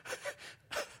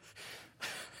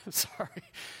 Sorry.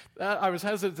 I was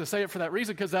hesitant to say it for that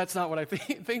reason, because that's not what I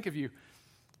think of you.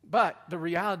 But the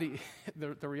reality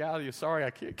is, sorry,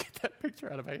 I can't get that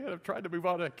picture out of my head. I'm trying to move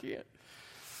on, I can't.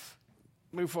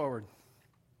 Move forward.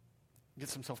 Get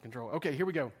some self-control. Okay, here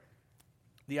we go.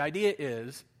 The idea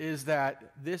is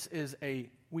that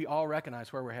we all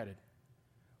recognize where we're headed.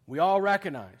 We all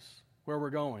recognize where we're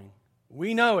going.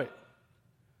 We know it.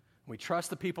 We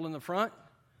trust the people in the front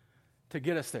to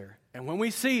get us there. And when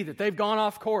we see that they've gone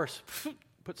off course,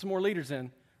 put some more leaders in,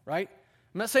 right?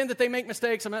 I'm not saying that they make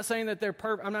mistakes. I'm not saying that they're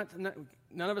perfect.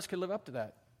 None of us could live up to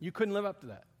that. You couldn't live up to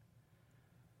that.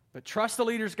 But trust the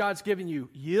leaders God's given you.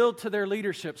 Yield to their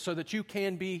leadership so that you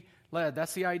can be led.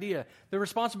 That's the idea. The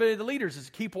responsibility of the leaders is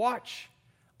to keep watch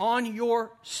on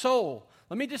your soul.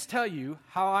 Let me just tell you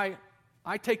how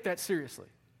I take that seriously.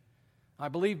 I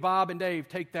believe Bob and Dave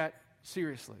take that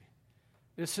seriously.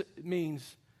 This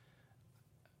means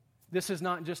this is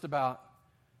not just about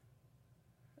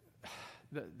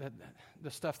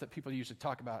the stuff that people usually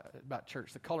talk about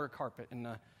church, the color of carpet and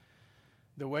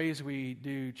the ways we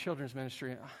do children's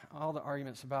ministry, all the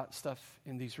arguments about stuff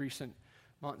in these recent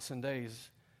months and days.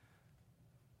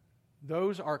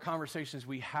 Those are conversations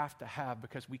we have to have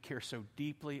because we care so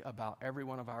deeply about every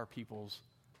one of our people's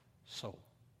soul,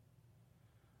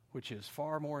 which is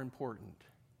far more important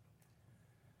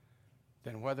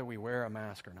than whether we wear a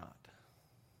mask or not.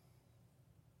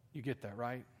 You get that,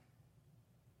 right?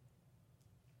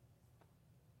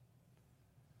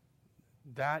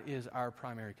 That is our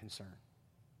primary concern.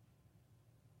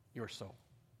 Your soul.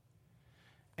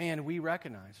 And we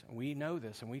recognize, and we know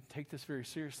this, and we take this very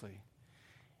seriously.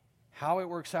 How it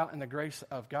works out in the grace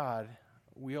of God,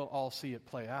 we'll all see it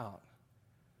play out.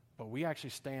 But we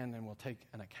actually stand and will take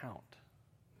an account.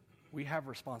 We have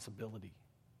responsibility.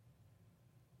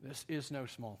 This is no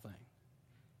small thing.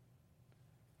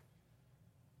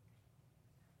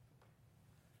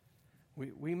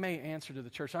 We may answer to the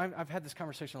church. I've had this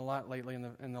conversation a lot lately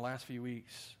in the last few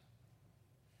weeks.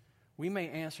 We may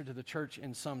answer to the church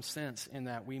in some sense in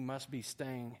that we must be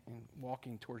staying and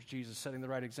walking towards Jesus, setting the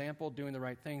right example, doing the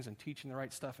right things, and teaching the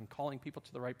right stuff, and calling people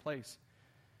to the right place.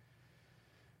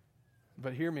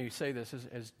 But hear me say this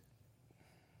as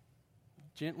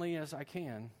gently as I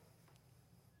can.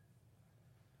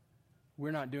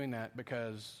 We're not doing that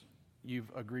because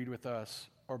you've agreed with us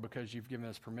or because you've given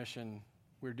us permission.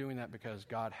 We're doing that because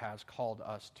God has called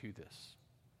us to this.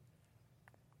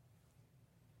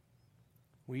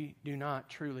 We do not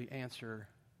truly answer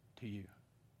to you.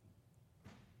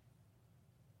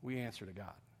 We answer to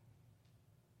God.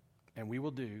 And we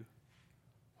will do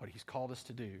what He's called us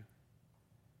to do.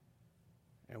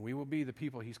 And we will be the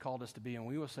people He's called us to be. And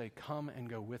we will say, come and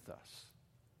go with us.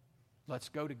 Let's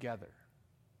go together.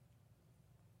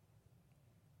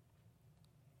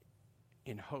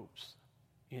 In hopes.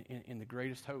 In the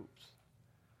greatest hopes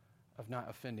of not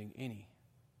offending any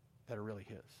that are really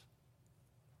His.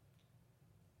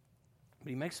 But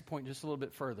he makes the point just a little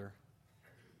bit further.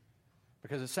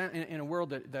 Because it's in a world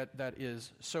that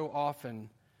is so often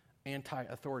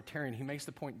anti-authoritarian, he makes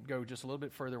the point go just a little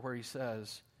bit further where he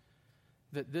says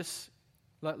that this,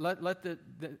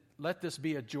 let this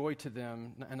be a joy to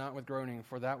them and not with groaning,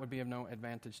 for that would be of no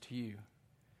advantage to you.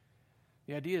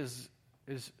 The idea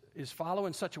is follow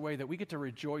in such a way that we get to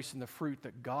rejoice in the fruit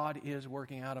that God is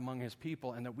working out among His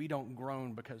people and that we don't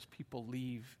groan because people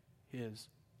leave His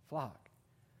flock.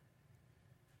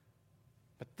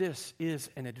 But this is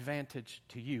an advantage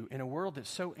to you. In a world that's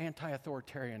so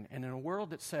anti-authoritarian and in a world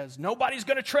that says, nobody's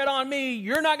going to tread on me,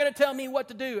 you're not going to tell me what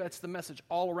to do. That's the message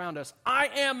all around us.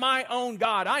 I am my own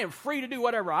God. I am free to do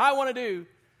whatever I want to do.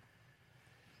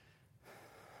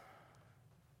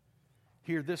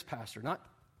 Hear this pastor,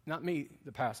 not me,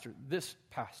 the pastor, this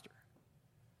pastor.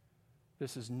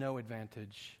 This is no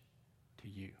advantage to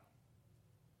you.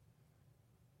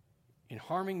 In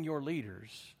harming your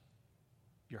leaders,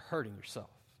 you're hurting yourself.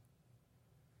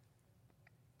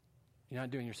 You're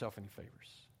not doing yourself any favors.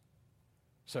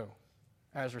 So,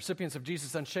 as recipients of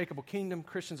Jesus' unshakable kingdom,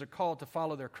 Christians are called to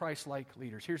follow their Christ-like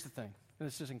leaders. Here's the thing, and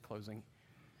this is in closing.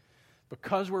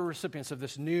 Because we're recipients of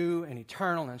this new and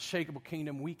eternal and unshakable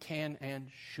kingdom, we can and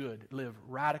should live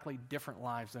radically different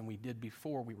lives than we did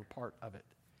before we were part of it.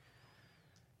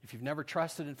 If you've never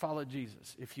trusted and followed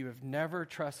Jesus,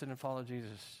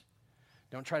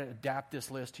 don't try to adapt this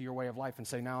list to your way of life and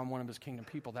say, now I'm one of His kingdom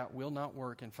people. That will not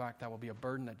work. In fact, that will be a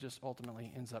burden that just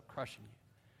ultimately ends up crushing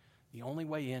you. The only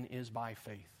way in is by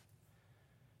faith.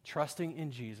 Trusting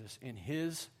in Jesus, in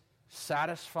His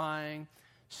satisfying,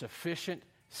 sufficient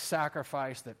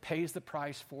sacrifice that pays the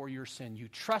price for your sin. You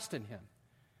trust in Him.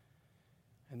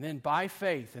 And then by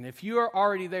faith, and if you are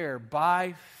already there,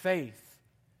 by faith,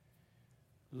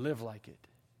 live like it.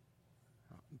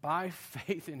 By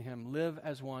faith in Him, live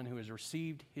as one who has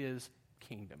received His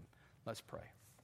kingdom. Let's pray.